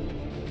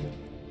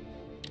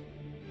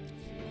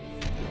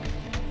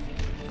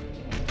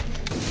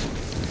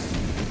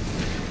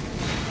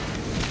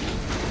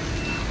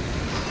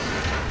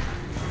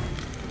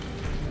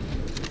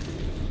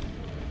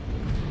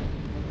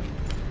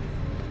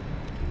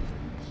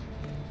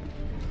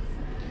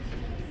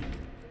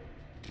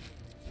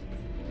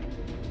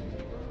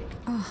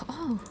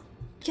 Oh,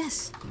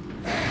 yes.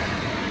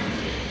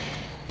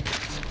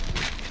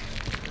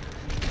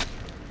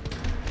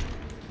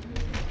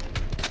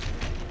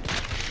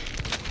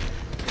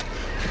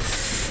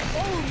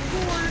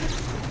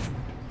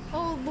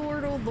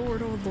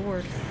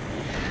 Lord.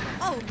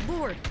 Oh,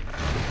 Lord.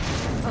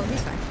 Oh,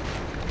 he's fine.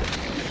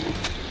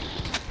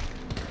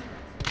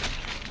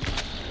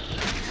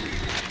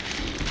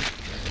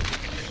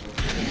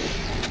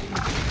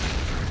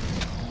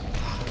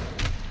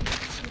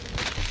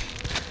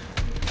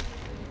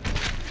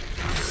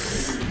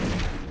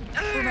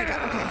 Oh my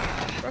god, okay.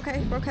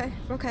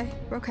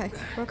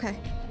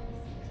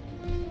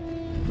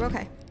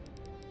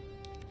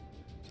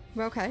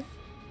 Okay.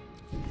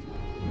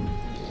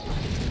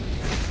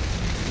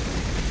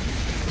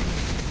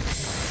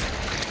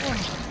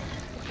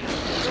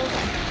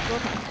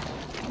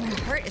 My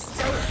heart is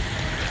so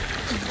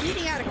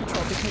beating out of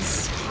control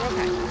because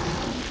Damn.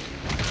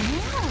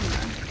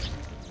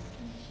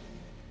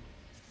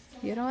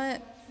 You know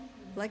what?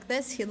 Like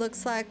this, he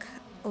looks like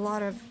a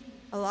lot of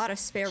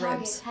spare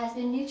ribs. Target has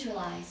been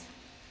neutralized.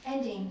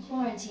 Ending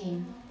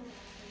quarantine.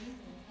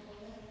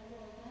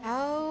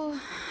 How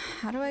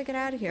do I get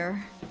out of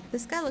here?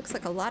 This guy looks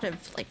like a lot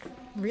of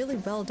really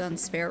well done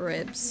spare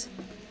ribs.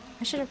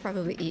 I should have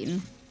probably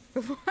eaten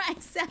before I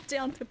sat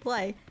down to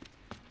play.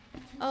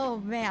 Oh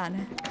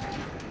man.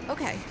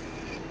 Okay.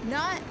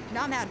 Not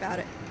mad about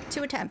it.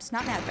 2 attempts,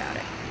 not mad about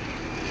it.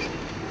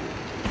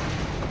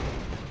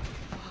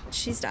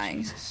 She's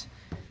dying. Jesus.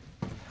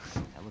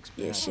 That looks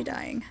bad. Is she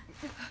dying?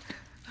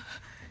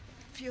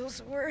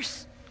 Feels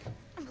worse.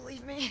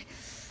 Believe me.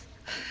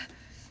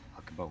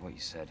 Talk about what you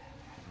said.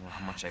 I don't know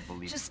how much I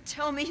believe. Just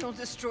tell me you'll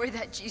destroy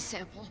that G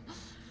sample.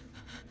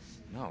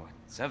 No,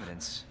 it's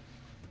evidence.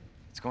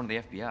 It's going to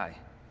the FBI.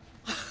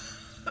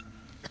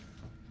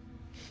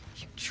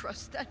 You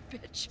trust that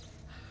bitch?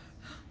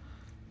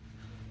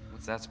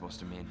 What's that supposed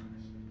to mean?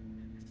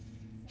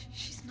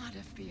 She's not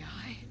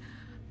FBI.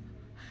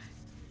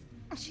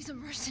 She's a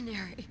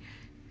mercenary.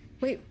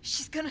 Wait,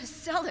 She's gonna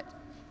sell it.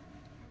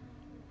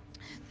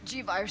 The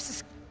G-virus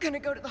is gonna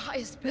go to the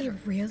highest bidder. wait,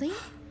 really?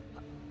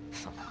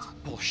 Oh, that's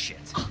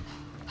bullshit.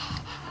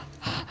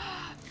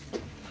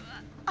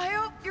 I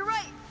hope you're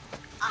right.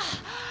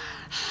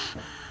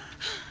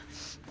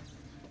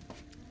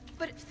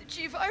 But if the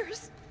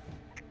G-virus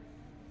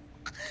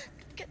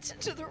gets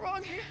into the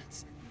wrong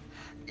hands...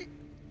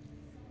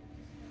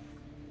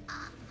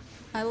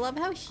 I love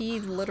how he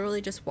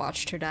literally just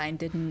watched her die and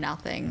did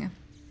nothing.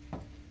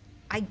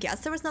 I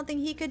guess there was nothing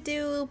he could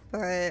do,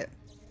 but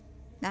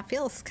that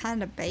feels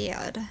kind of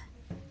bad.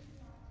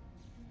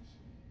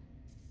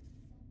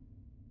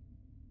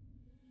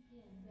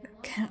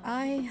 Can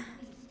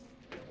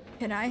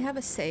I have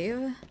a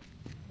save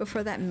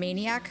before that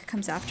maniac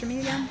comes after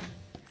me again?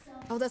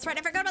 Oh, that's right.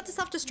 I forgot about the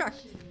self-destruct.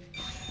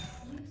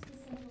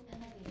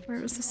 Where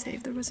was the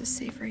save? There was a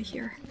save right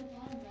here.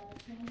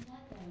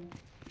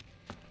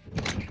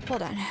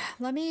 Hold on.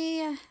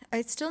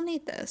 I still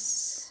need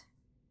this.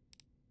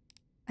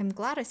 I'm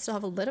glad I still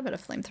have a little bit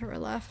of flamethrower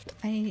left.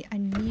 I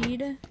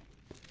need...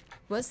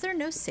 Was there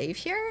no save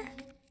here?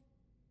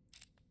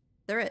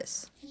 There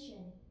is.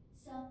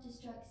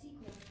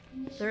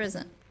 There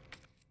isn't.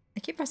 I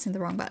keep pressing the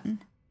wrong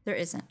button. There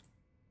isn't.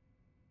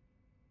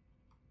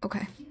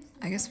 Okay.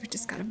 I guess we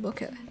just gotta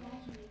book it.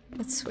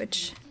 Let's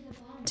switch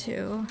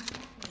to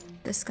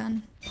this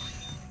gun.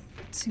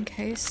 Just in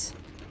case.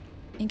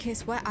 In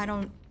case what? I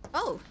don't...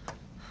 Oh!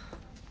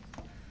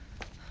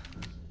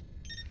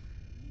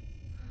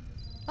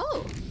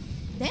 Oh!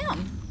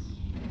 Damn!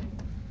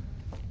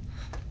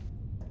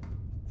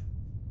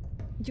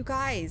 You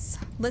guys,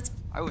 let's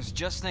I was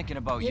just thinking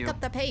about pick you.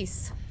 up the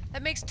pace.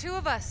 That makes 2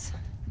 of us.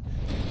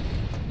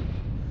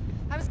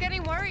 I was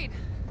getting worried.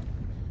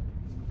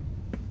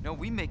 No,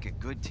 we make a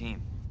good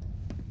team.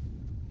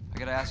 I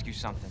gotta ask you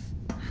something.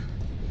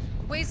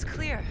 Way's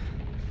clear.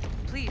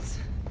 Please,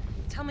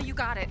 tell me you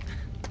got it.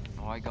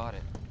 Oh, I got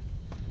it.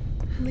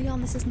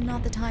 Leon, this is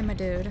not the time, my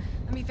dude.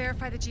 Let me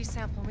verify the G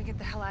sample and we get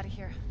the hell out of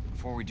here.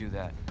 Before we do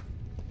that,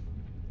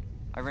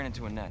 I ran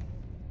into Annette.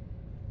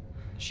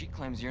 She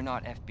claims you're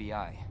not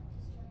FBI.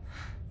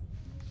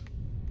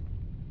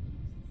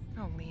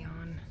 Oh,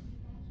 Leon.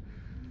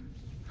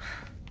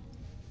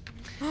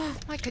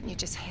 Why couldn't you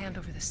just hand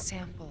over the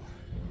sample?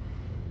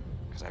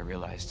 Because I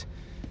realized,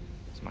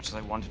 as much as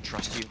I wanted to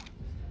trust you,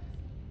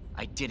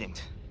 I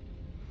didn't.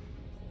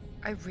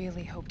 I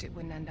really hoped it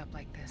wouldn't end up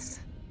like this.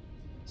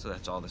 So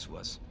that's all this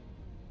was.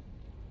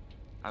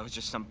 I was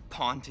just some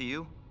pawn to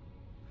you,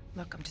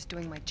 Look, I'm just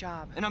doing my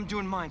job. and I'm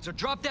doing mine, so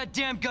drop that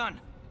damn gun!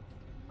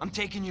 I'm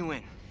taking you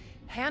in.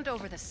 Hand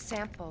over the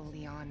sample,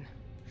 Leon.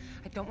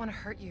 I don't want to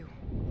hurt you.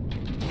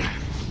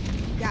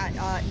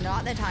 Yeah,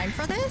 not the time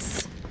for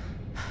this?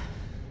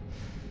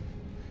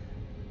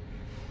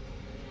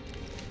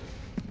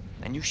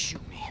 Then you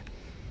shoot me.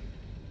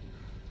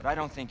 But I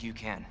don't think you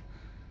can.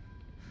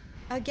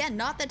 Again,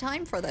 not the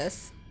time for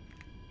this.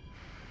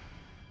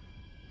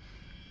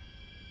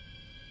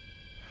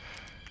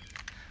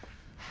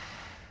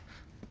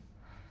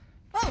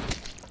 Oh!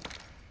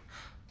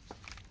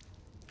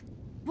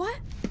 What?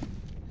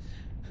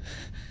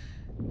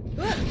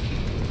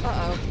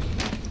 Uh-oh.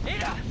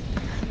 Ada!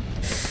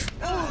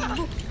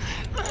 Oh!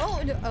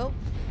 Oh, no. Oh.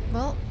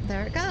 Well,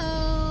 there it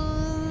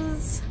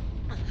goes.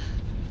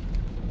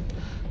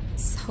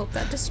 Let's hope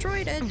that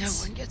destroyed it. No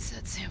one gets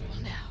that sample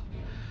now.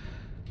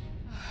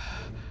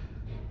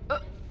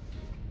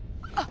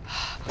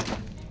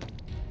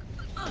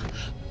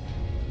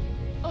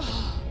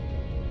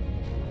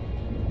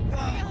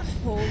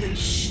 Holy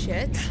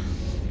shit.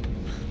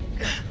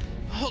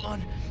 Hold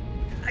on.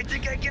 I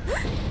think I can...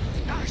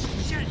 Oh,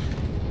 shit!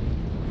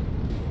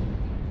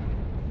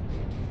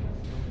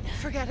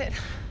 Forget it.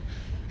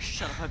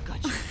 Shut up, I've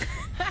got you.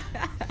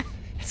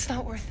 It's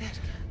not worth it.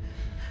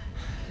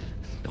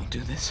 Don't do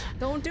this.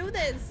 Don't do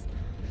this.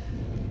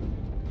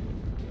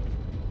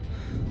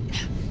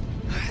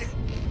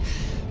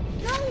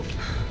 No!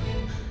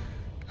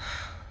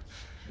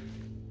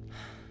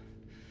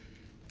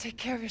 Take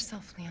care of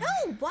yourself, Leon.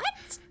 No,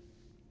 what?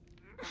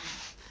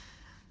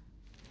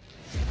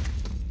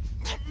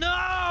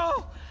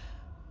 No!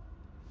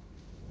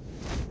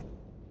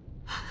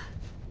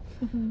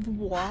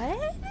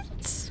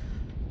 What?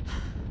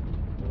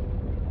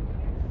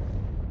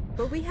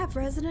 But we have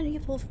Resident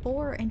Evil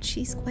 4 and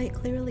she's quite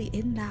clearly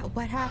in that.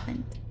 What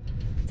happened?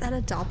 Is that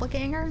a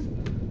doppelganger?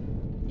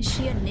 Is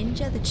she a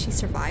ninja that she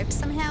survived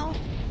somehow?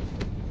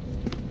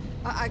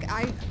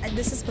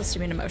 This is supposed to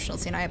be an emotional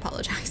scene. I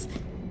apologize.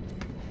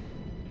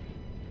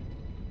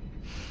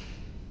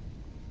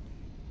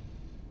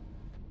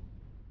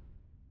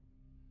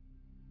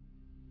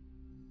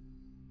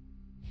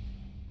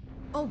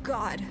 Oh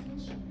God.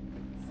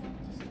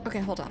 Okay,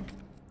 hold on.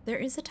 There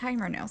is a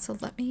timer now, so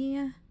let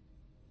me...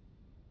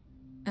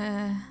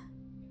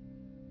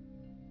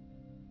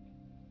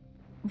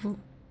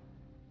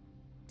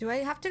 Do I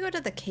have to go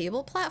to the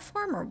cable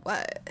platform or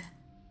what?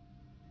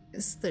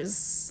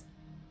 There's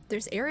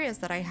areas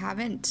that I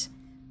haven't...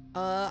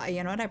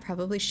 you know what? I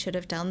probably should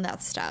have done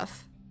that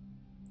stuff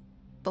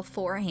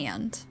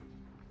beforehand.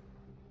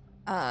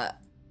 I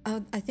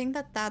think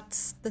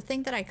that's the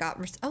thing that I got.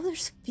 Oh,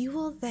 there's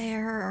fuel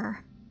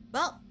there.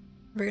 Well,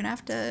 we're gonna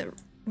have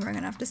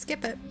to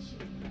skip it.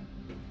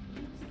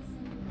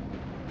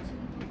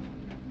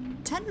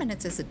 10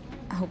 minutes is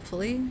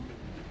hopefully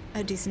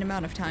a decent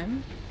amount of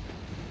time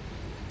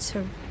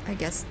to, I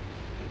guess,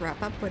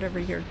 wrap up whatever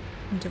you're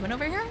doing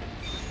over here.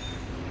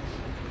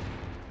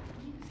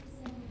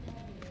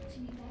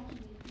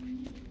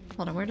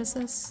 Hold on, where does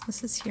this?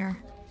 This is here.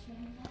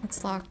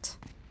 It's locked.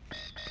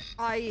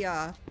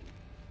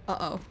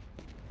 Uh-oh.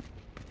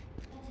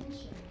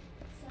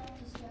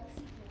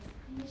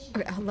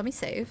 Okay, let me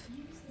save,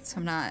 so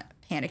I'm not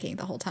panicking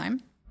the whole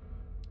time.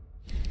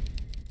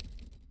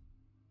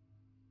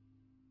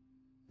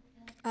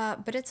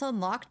 But it's on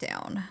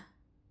lockdown.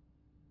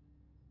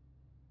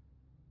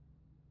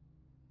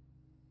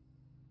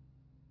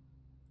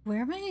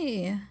 Where am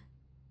I?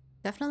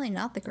 Definitely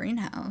not the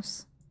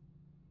greenhouse.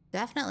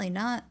 Definitely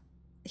not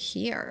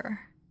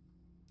here.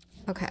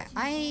 Okay,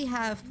 I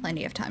have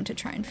plenty of time to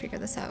try and figure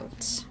this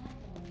out.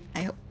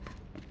 I hope.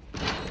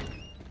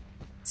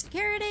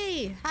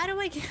 Security! How do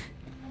I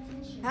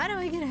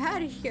get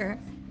out of here?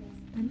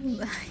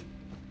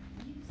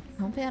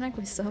 Don't panic,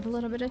 we still have a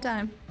little bit of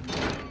time.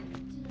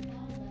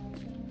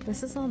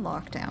 This is on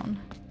lockdown.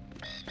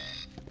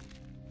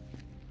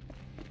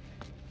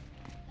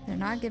 They're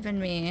not giving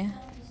me...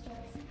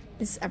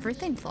 Is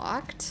everything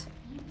locked?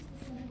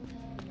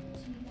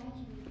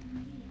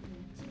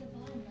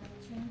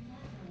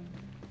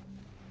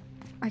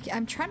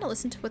 I'm trying to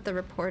listen to what the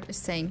report is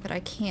saying, but I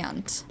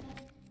can't.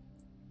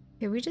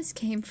 Okay, we just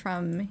came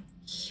from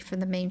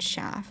the main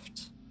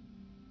shaft.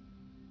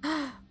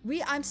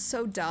 I'm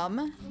so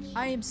dumb.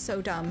 I am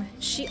so dumb.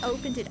 She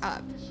opened it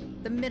up.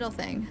 The middle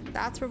thing.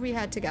 That's where we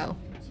had to go.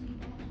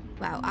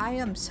 Wow, I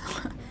am so...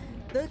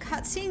 The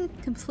cutscene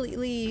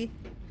completely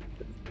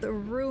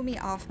threw me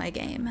off my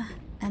game.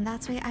 And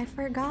that's why I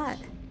forgot.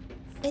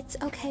 It's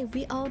okay,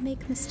 we all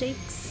make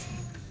mistakes.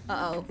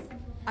 Uh-oh.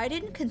 I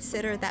didn't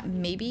consider that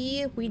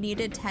maybe we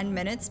needed 10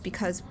 minutes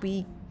because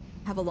we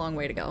have a long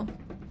way to go.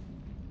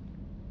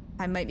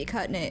 I might be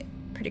cutting it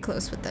pretty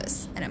close with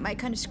this, and it might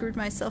kind of screwed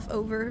myself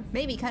over.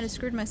 Maybe kind of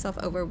screwed myself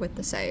over with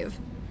the save.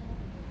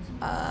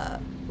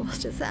 We'll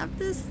just have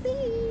to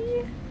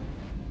see.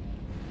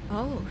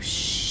 Oh,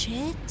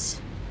 shit.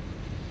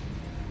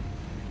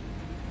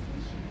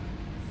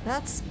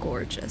 That's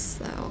gorgeous,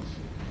 though.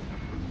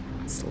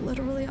 It's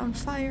literally on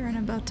fire and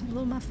about to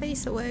blow my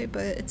face away,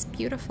 but it's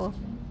beautiful.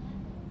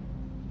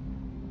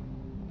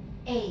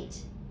 8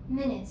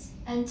 minutes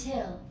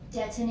until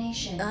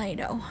detonation. I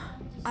know.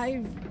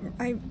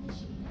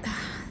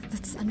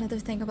 That's another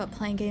thing about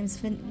playing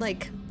games,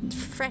 like,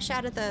 fresh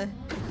out of the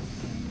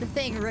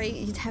thing, right?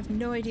 You'd have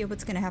no idea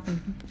what's gonna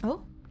happen.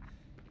 Oh?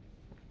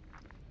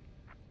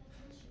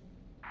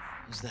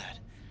 Who's that?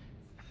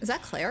 Is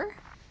that Claire?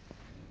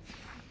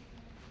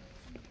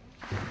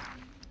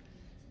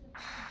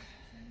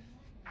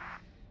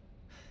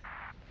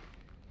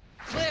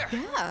 Claire!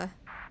 Yeah.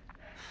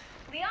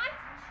 Leon?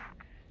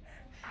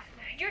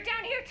 You're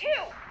down here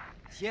too!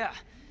 Yeah,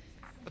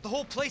 but the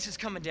whole place is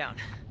coming down.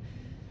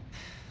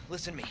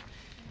 Listen to me.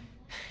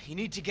 You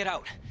need to get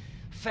out.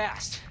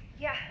 Fast.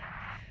 Yeah.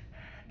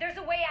 There's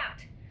a way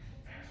out.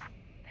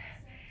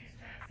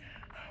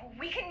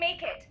 We can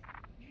make it.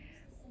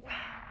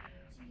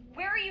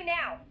 Where are you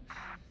now?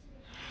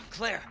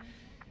 Claire,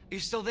 are you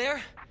still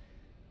there?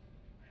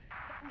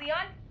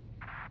 Leon?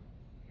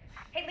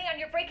 Hey, Leon,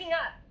 you're breaking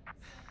up.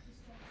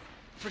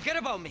 Forget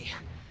about me.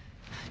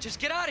 Just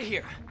get out of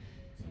here.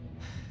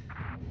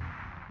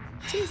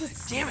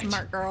 Jesus, Damn it.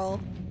 smart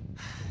girl.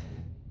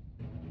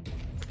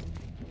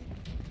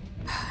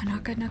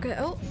 Not good, not good.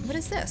 Oh, what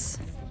is this?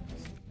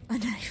 A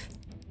knife.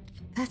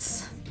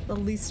 That's the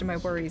least of my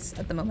worries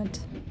at the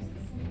moment.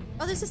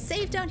 Oh, there's a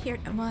save down here.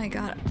 Oh my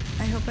god.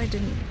 I hope I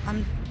didn't.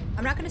 I'm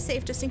not gonna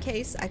save just in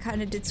case. I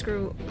kind of did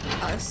screw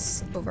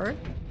us over.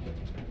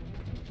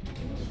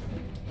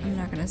 I'm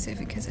not gonna save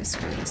in case I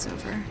screwed us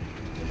over.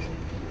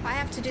 If I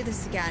have to do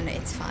this again,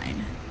 it's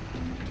fine.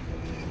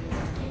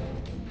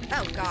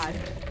 Oh god.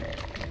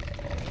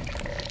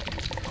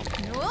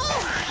 No!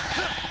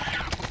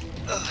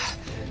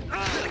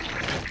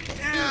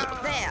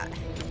 There.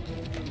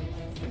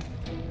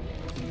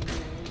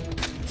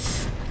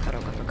 God,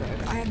 oh god, oh god, oh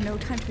god. I have no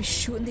time to be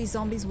shooting these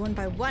zombies one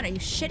by one. Are you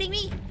shitting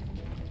me?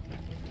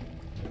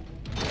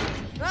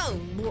 Oh,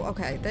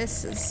 okay,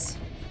 this is...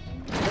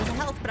 There's a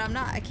health, but I'm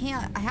not. I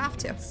can't. I have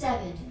to.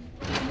 7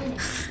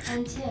 minutes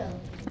until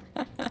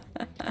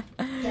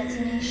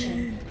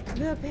detonation.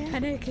 The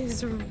panic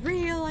is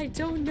real. I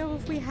don't know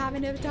if we have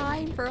enough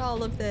time for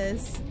all of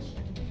this.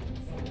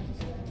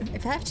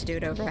 If I have to do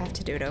it over, I have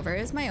to do it over.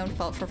 It's my own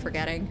fault for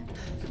forgetting.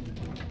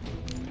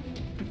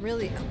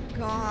 Really? Oh,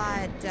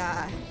 God.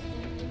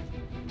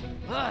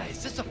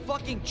 Is this a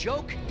fucking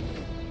joke?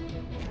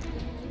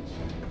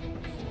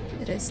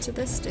 It is to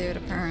this dude,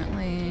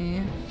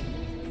 apparently.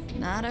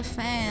 Not a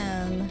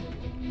fan.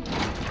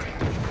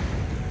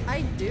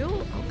 I do,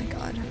 oh my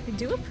god, I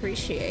do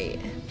appreciate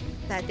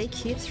that they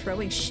keep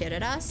throwing shit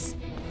at us.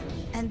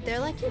 And they're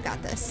like, you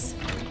got this.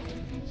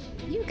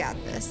 You got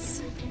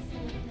this.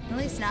 At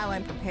least now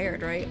I'm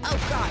prepared, right? Oh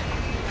god.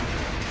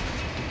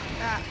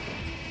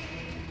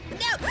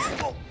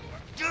 No!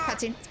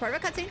 Cutscene. It's part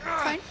of a cutscene. It's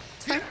fine.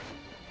 It's fine.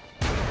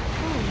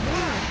 Oh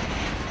god.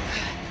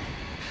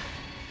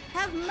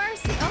 Have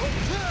mercy. Oh.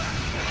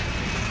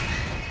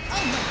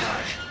 Oh my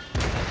god.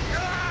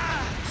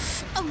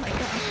 Oh my god.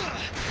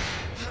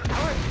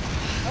 How are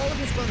all of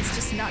his bones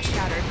just not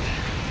shattered?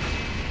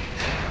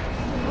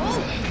 Oh!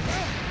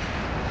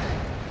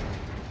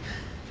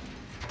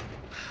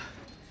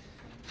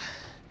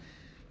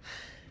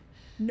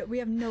 No, we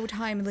have no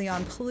time,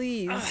 Leon,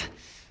 please.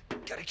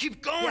 Gotta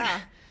keep going.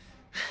 Yeah.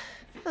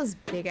 Those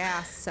big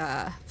ass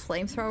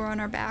flamethrower on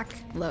our back.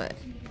 Love it.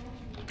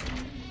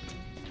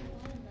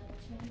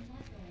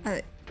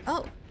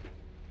 Oh.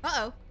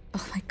 Uh-oh.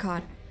 Oh my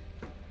god.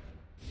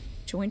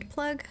 Joint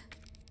plug?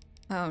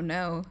 Oh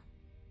no.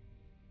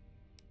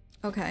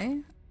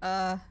 Okay.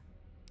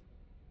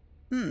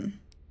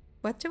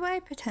 What do I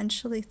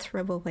potentially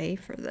throw away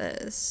for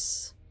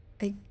this?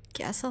 I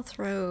guess I'll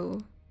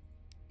throw...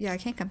 Yeah, I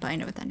can't combine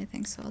it with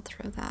anything, so I'll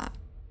throw that.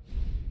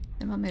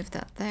 Then we'll move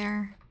that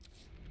there.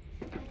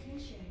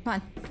 Come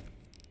on.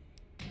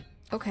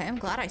 Okay, I'm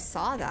glad I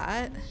saw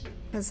that.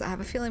 Because I have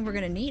a feeling we're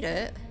gonna need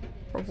it.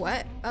 For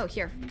what? Oh,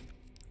 here.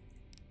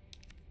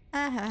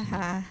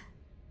 That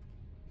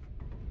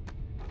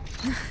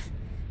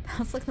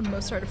was like the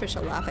most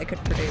artificial laugh I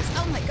could produce.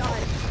 Oh my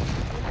god!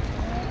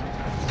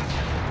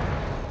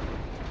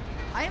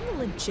 I am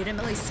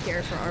legitimately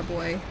scared for our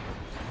boy.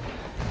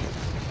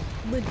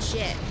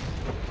 Legit.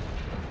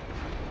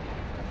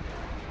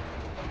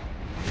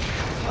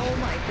 Oh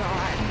my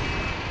god.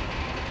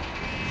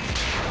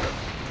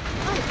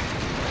 Oh!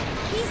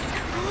 He's...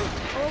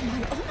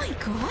 Oh my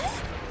god?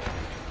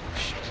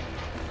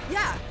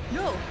 Yeah,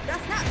 no,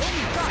 that's not... Oh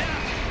my god!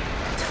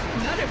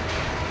 None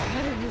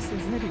of this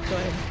is any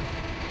good.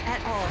 At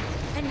all.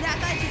 And that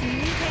guy just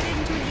mutated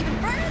into an even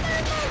further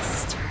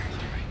monster!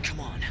 Alright, come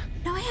on.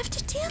 Now I have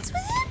to dance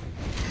with him?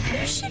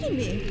 You're shitting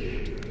me.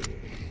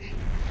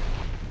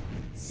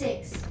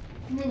 6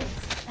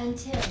 minutes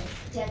until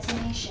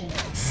detonation.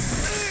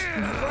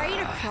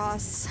 Right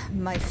across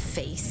my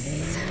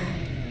face.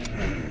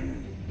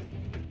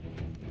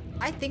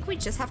 I think we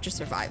just have to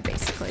survive,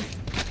 basically.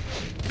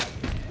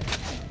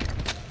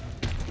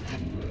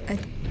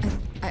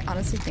 I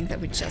honestly think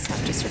that we just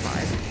have to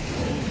survive.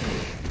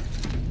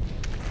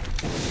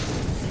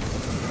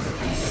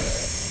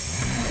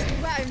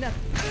 Wow, no.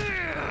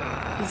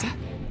 Easy.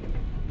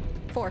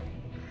 4.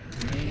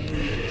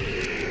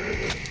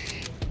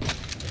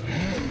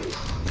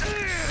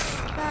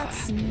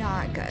 That's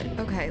not good.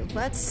 Okay,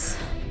 let's...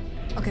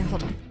 Okay,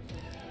 hold on.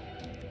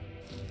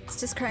 Let's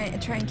just try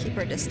and keep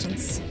our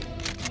distance.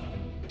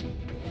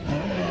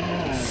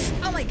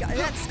 Oh my god,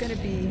 that's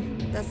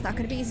not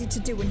gonna be easy to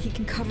do when he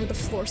can cover the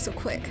floor so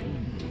quick.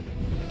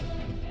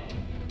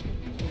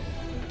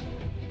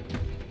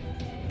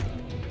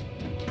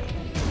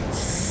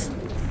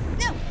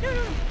 No.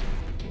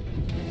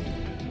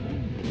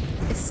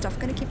 Is stuff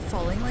gonna keep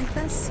falling like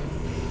this?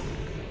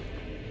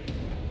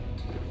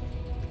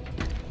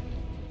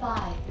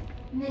 5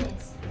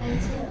 minutes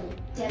until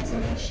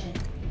detonation.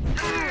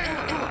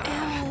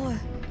 Ow.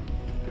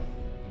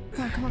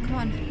 Come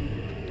on.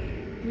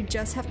 We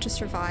just have to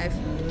survive.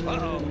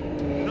 Uh-oh.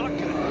 Not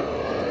good.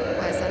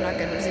 Why is that not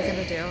good? What is he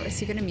gonna do? Is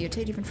he gonna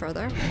mutate even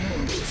further?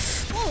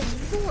 Oh,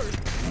 Lord!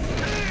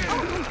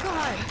 Oh my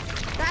god!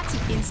 That's an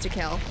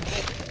insta-kill.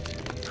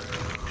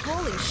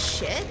 Holy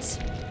shit!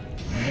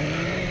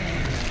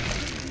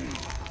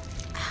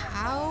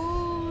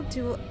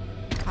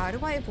 How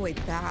do I avoid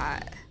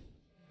that?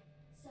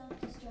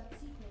 Self-destruct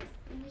sequence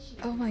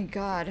initiated. Oh my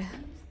god.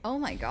 Oh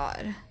my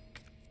god.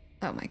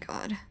 Oh my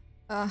god.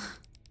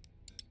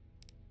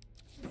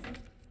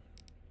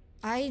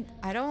 I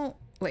don't...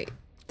 Wait,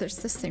 there's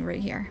this thing right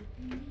here.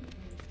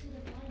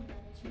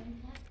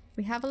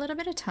 We have a little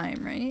bit of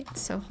time, right?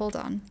 So hold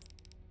on.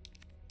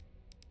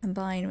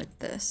 Combine with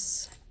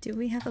this. Do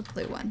we have a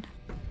blue one?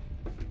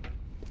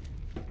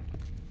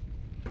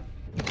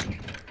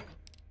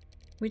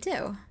 We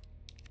do.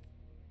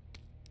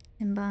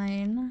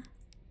 Combine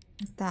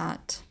with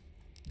that.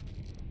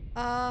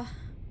 I'm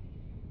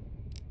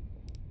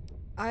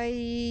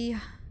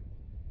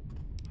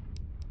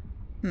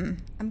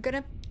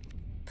gonna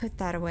put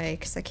that away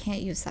because I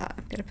can't use that.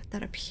 I'm gonna put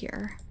that up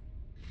here.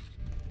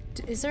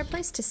 Is there a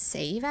place to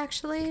save,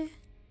 actually?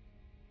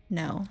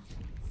 No.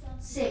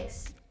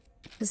 6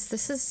 Because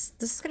this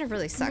is gonna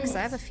really suck, 'cause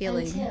I have a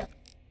feeling... until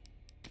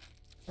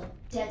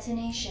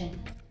detonation.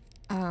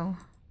 Oh.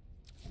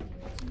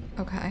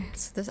 Okay,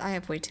 so this, I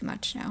have way too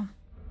much now.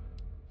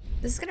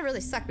 This is gonna really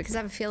suck because I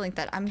have a feeling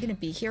that I'm gonna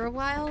be here a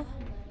while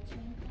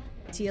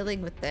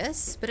dealing with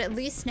this, but at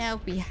least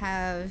now we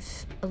have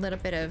a little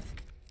bit of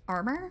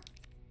armor.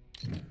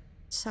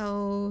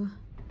 So...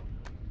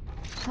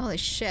 Holy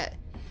shit.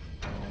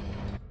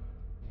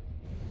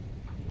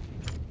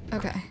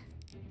 Okay.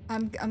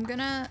 I'm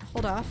gonna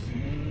hold off.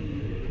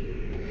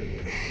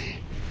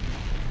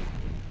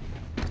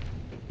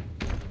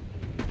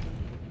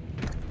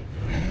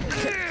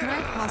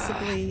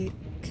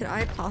 Could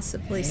I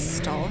possibly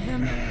stall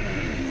him?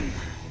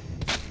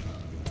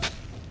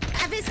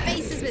 His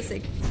face is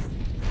missing.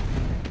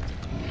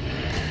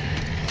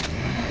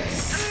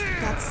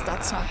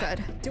 That's not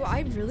good. Do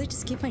I really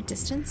just keep my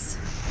distance?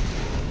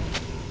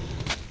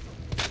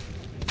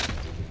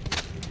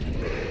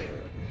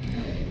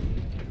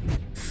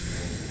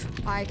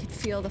 I could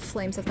feel the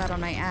flames of that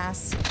on my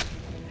ass.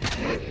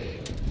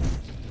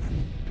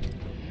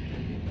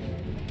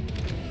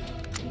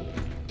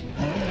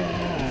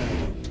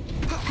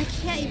 I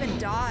can't even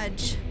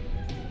dodge.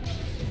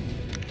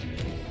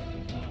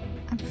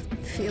 I'm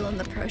feeling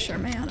the pressure,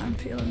 man. I'm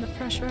feeling the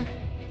pressure.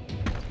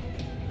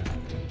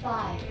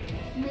 5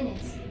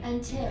 minutes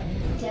until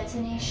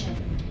detonation.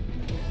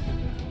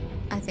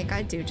 I think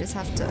I do just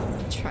have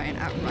to try and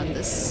outrun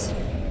this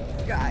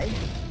guy.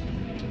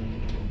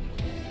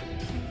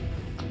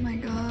 Oh my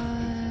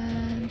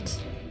god.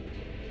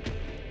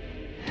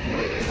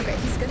 Okay,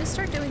 he's gonna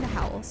start doing the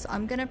howl, so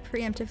I'm gonna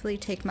preemptively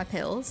take my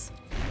pills.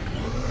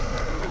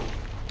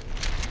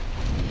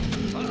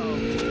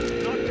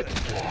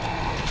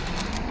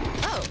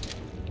 Oh,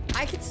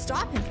 I could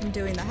stop him from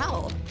doing the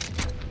howl.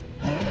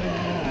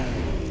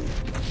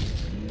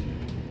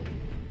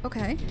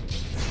 Okay.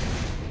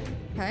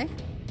 Okay.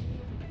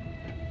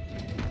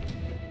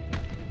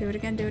 Do it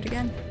again, do it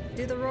again.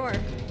 Do the roar.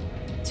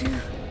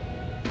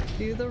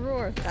 Do the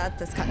roar.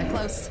 That's kind of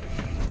close.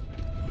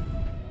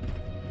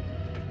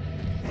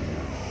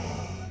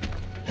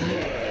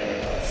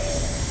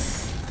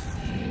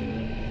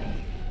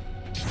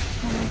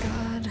 Oh my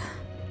god.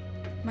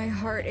 My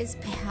heart is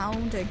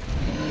pounding.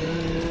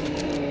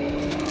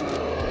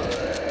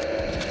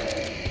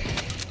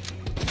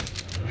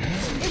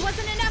 It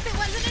wasn't enough, it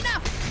wasn't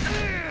enough!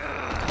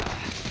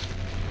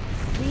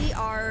 We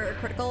are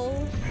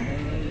critical.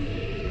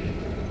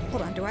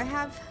 Hold on, do I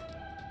have...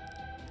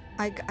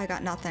 I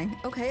got nothing.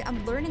 Okay,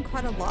 I'm learning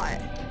quite a lot.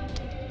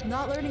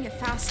 Not learning it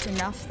fast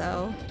enough,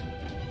 though.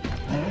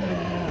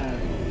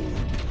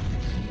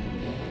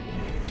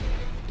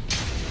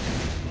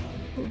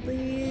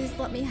 Please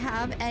let me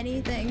have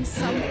anything,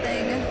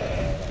 something.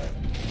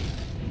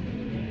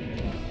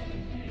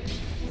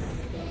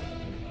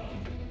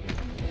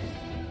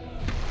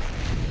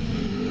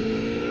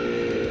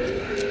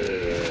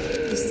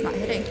 This is not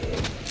hitting.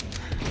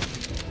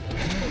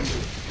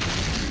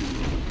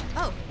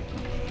 Oh.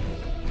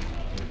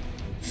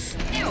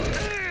 Ew.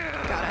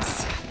 Got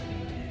us.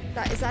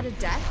 Is that a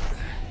death?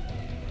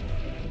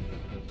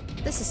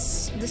 This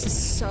is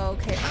so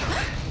okay.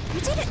 We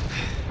did it!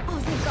 Oh,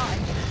 thank God.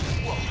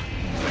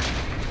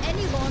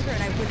 Any longer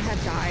and I would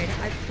have died.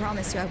 I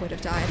promise you I would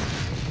have died.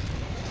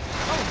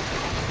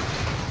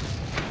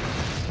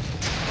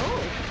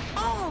 Oh.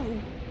 Oh!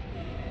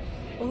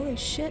 Holy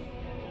shit.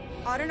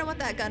 I don't know what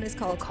that gun is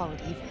called. We'll call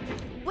it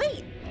even.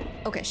 Wait!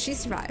 Okay, she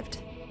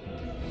survived.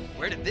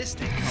 Where did this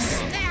thing come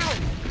from? Ow!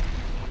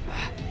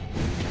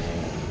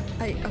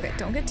 Okay,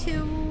 don't get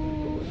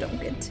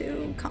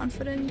too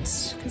confident,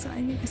 because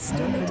I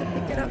still need to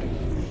pick it up.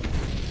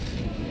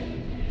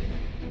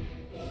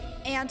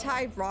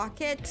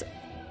 Anti-rocket.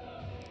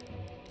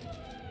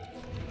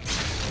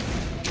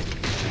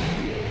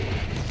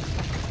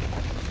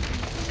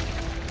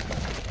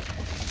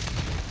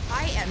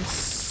 I am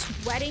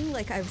sweating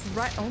like I've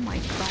run. Oh my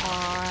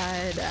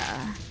god.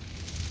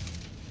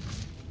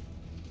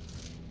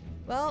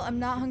 Well, I'm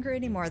not hungry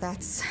anymore.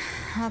 That's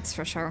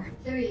for sure.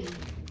 3.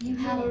 You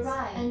have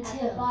arrived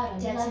until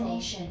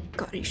detonation.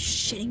 God, are you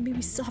shitting me?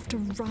 We still have to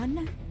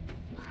run?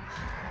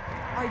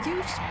 Are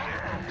you?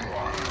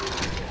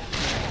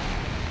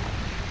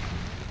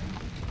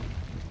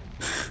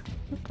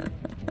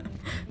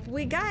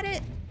 We got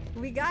it.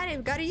 We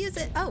gotta use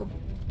it. Oh.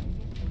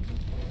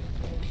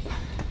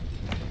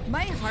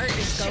 My heart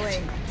is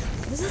going.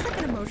 This is like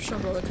an emotional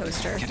roller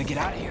coaster. Gotta get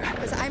out of here.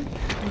 Because I'm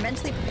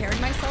mentally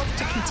preparing myself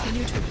to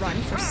continue to run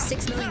for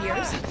 6 million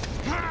years.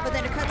 But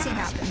then a cutscene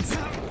happens.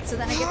 So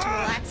then I get to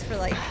relax for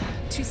like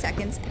 2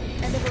 seconds.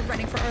 And then we're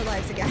running for our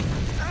lives again.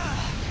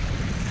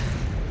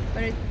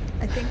 But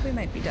I think we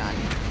might be done.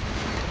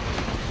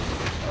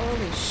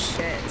 Holy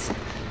shit.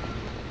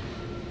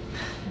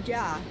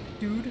 Yeah,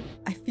 dude.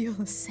 I feel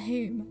the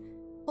same.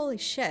 Holy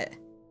shit.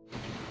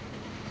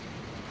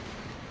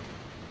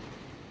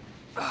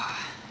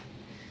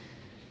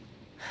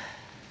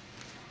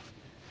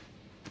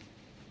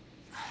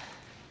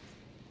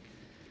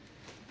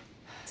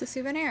 It's a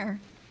souvenir.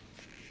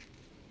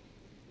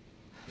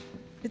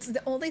 It's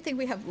the only thing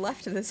we have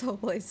left of this whole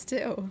place,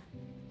 too.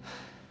 I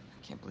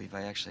can't believe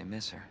I actually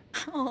miss her.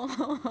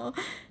 Aww.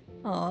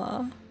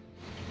 Aww.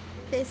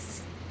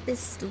 This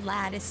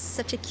lad is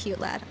such a cute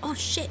lad. Oh,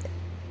 shit.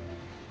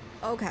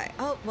 Okay.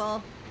 Oh,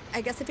 well, I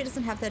guess if he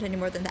doesn't have that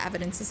anymore, then the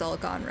evidence is all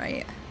gone,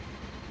 right?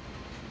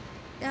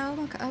 Yeah, I'm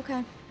okay.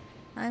 Okay.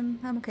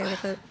 I'm okay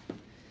with it.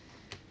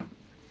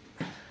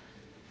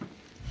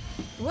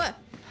 What?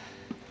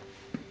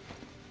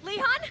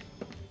 Leon?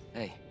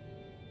 Hey.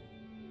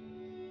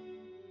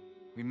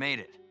 We made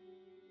it.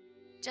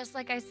 Just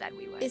like I said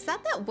we would. Is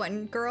that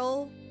one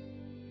girl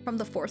from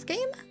the 4th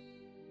game?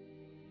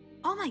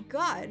 Oh my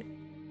god.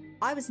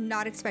 I was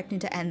not expecting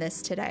to end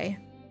this today.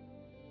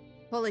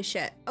 Holy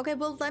shit. Okay,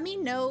 well, let me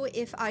know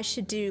if I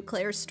should do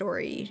Claire's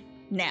story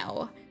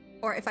now,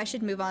 or if I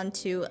should move on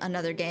to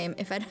another game.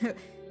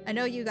 I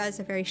know you guys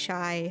are very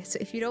shy, so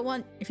if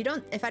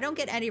I don't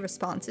get any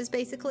responses,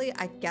 basically,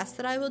 I guess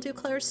that I will do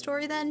Claire's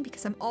story then,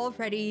 because I'm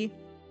already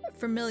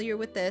familiar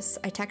with this.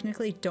 I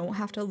technically don't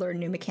have to learn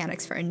new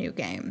mechanics for a new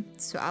game,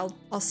 so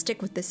I'll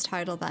stick with this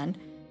title then.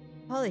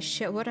 Holy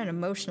shit, what an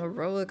emotional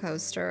roller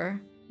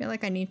coaster. I feel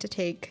like I need to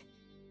take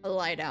a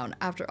lie down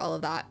after all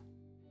of that.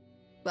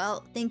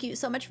 Well, thank you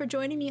so much for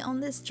joining me on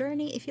this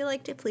journey. If you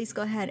liked it, please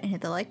go ahead and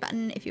hit the like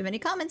button. If you have any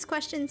comments,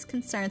 questions,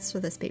 concerns for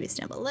this baby,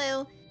 down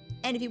below.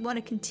 And if you want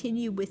to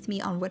continue with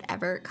me on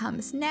whatever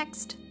comes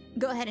next,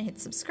 go ahead and hit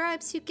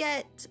subscribe so you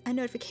get a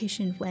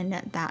notification when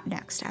that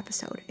next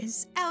episode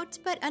is out.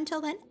 But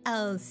until then,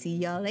 I'll see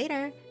y'all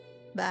later.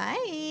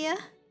 Bye!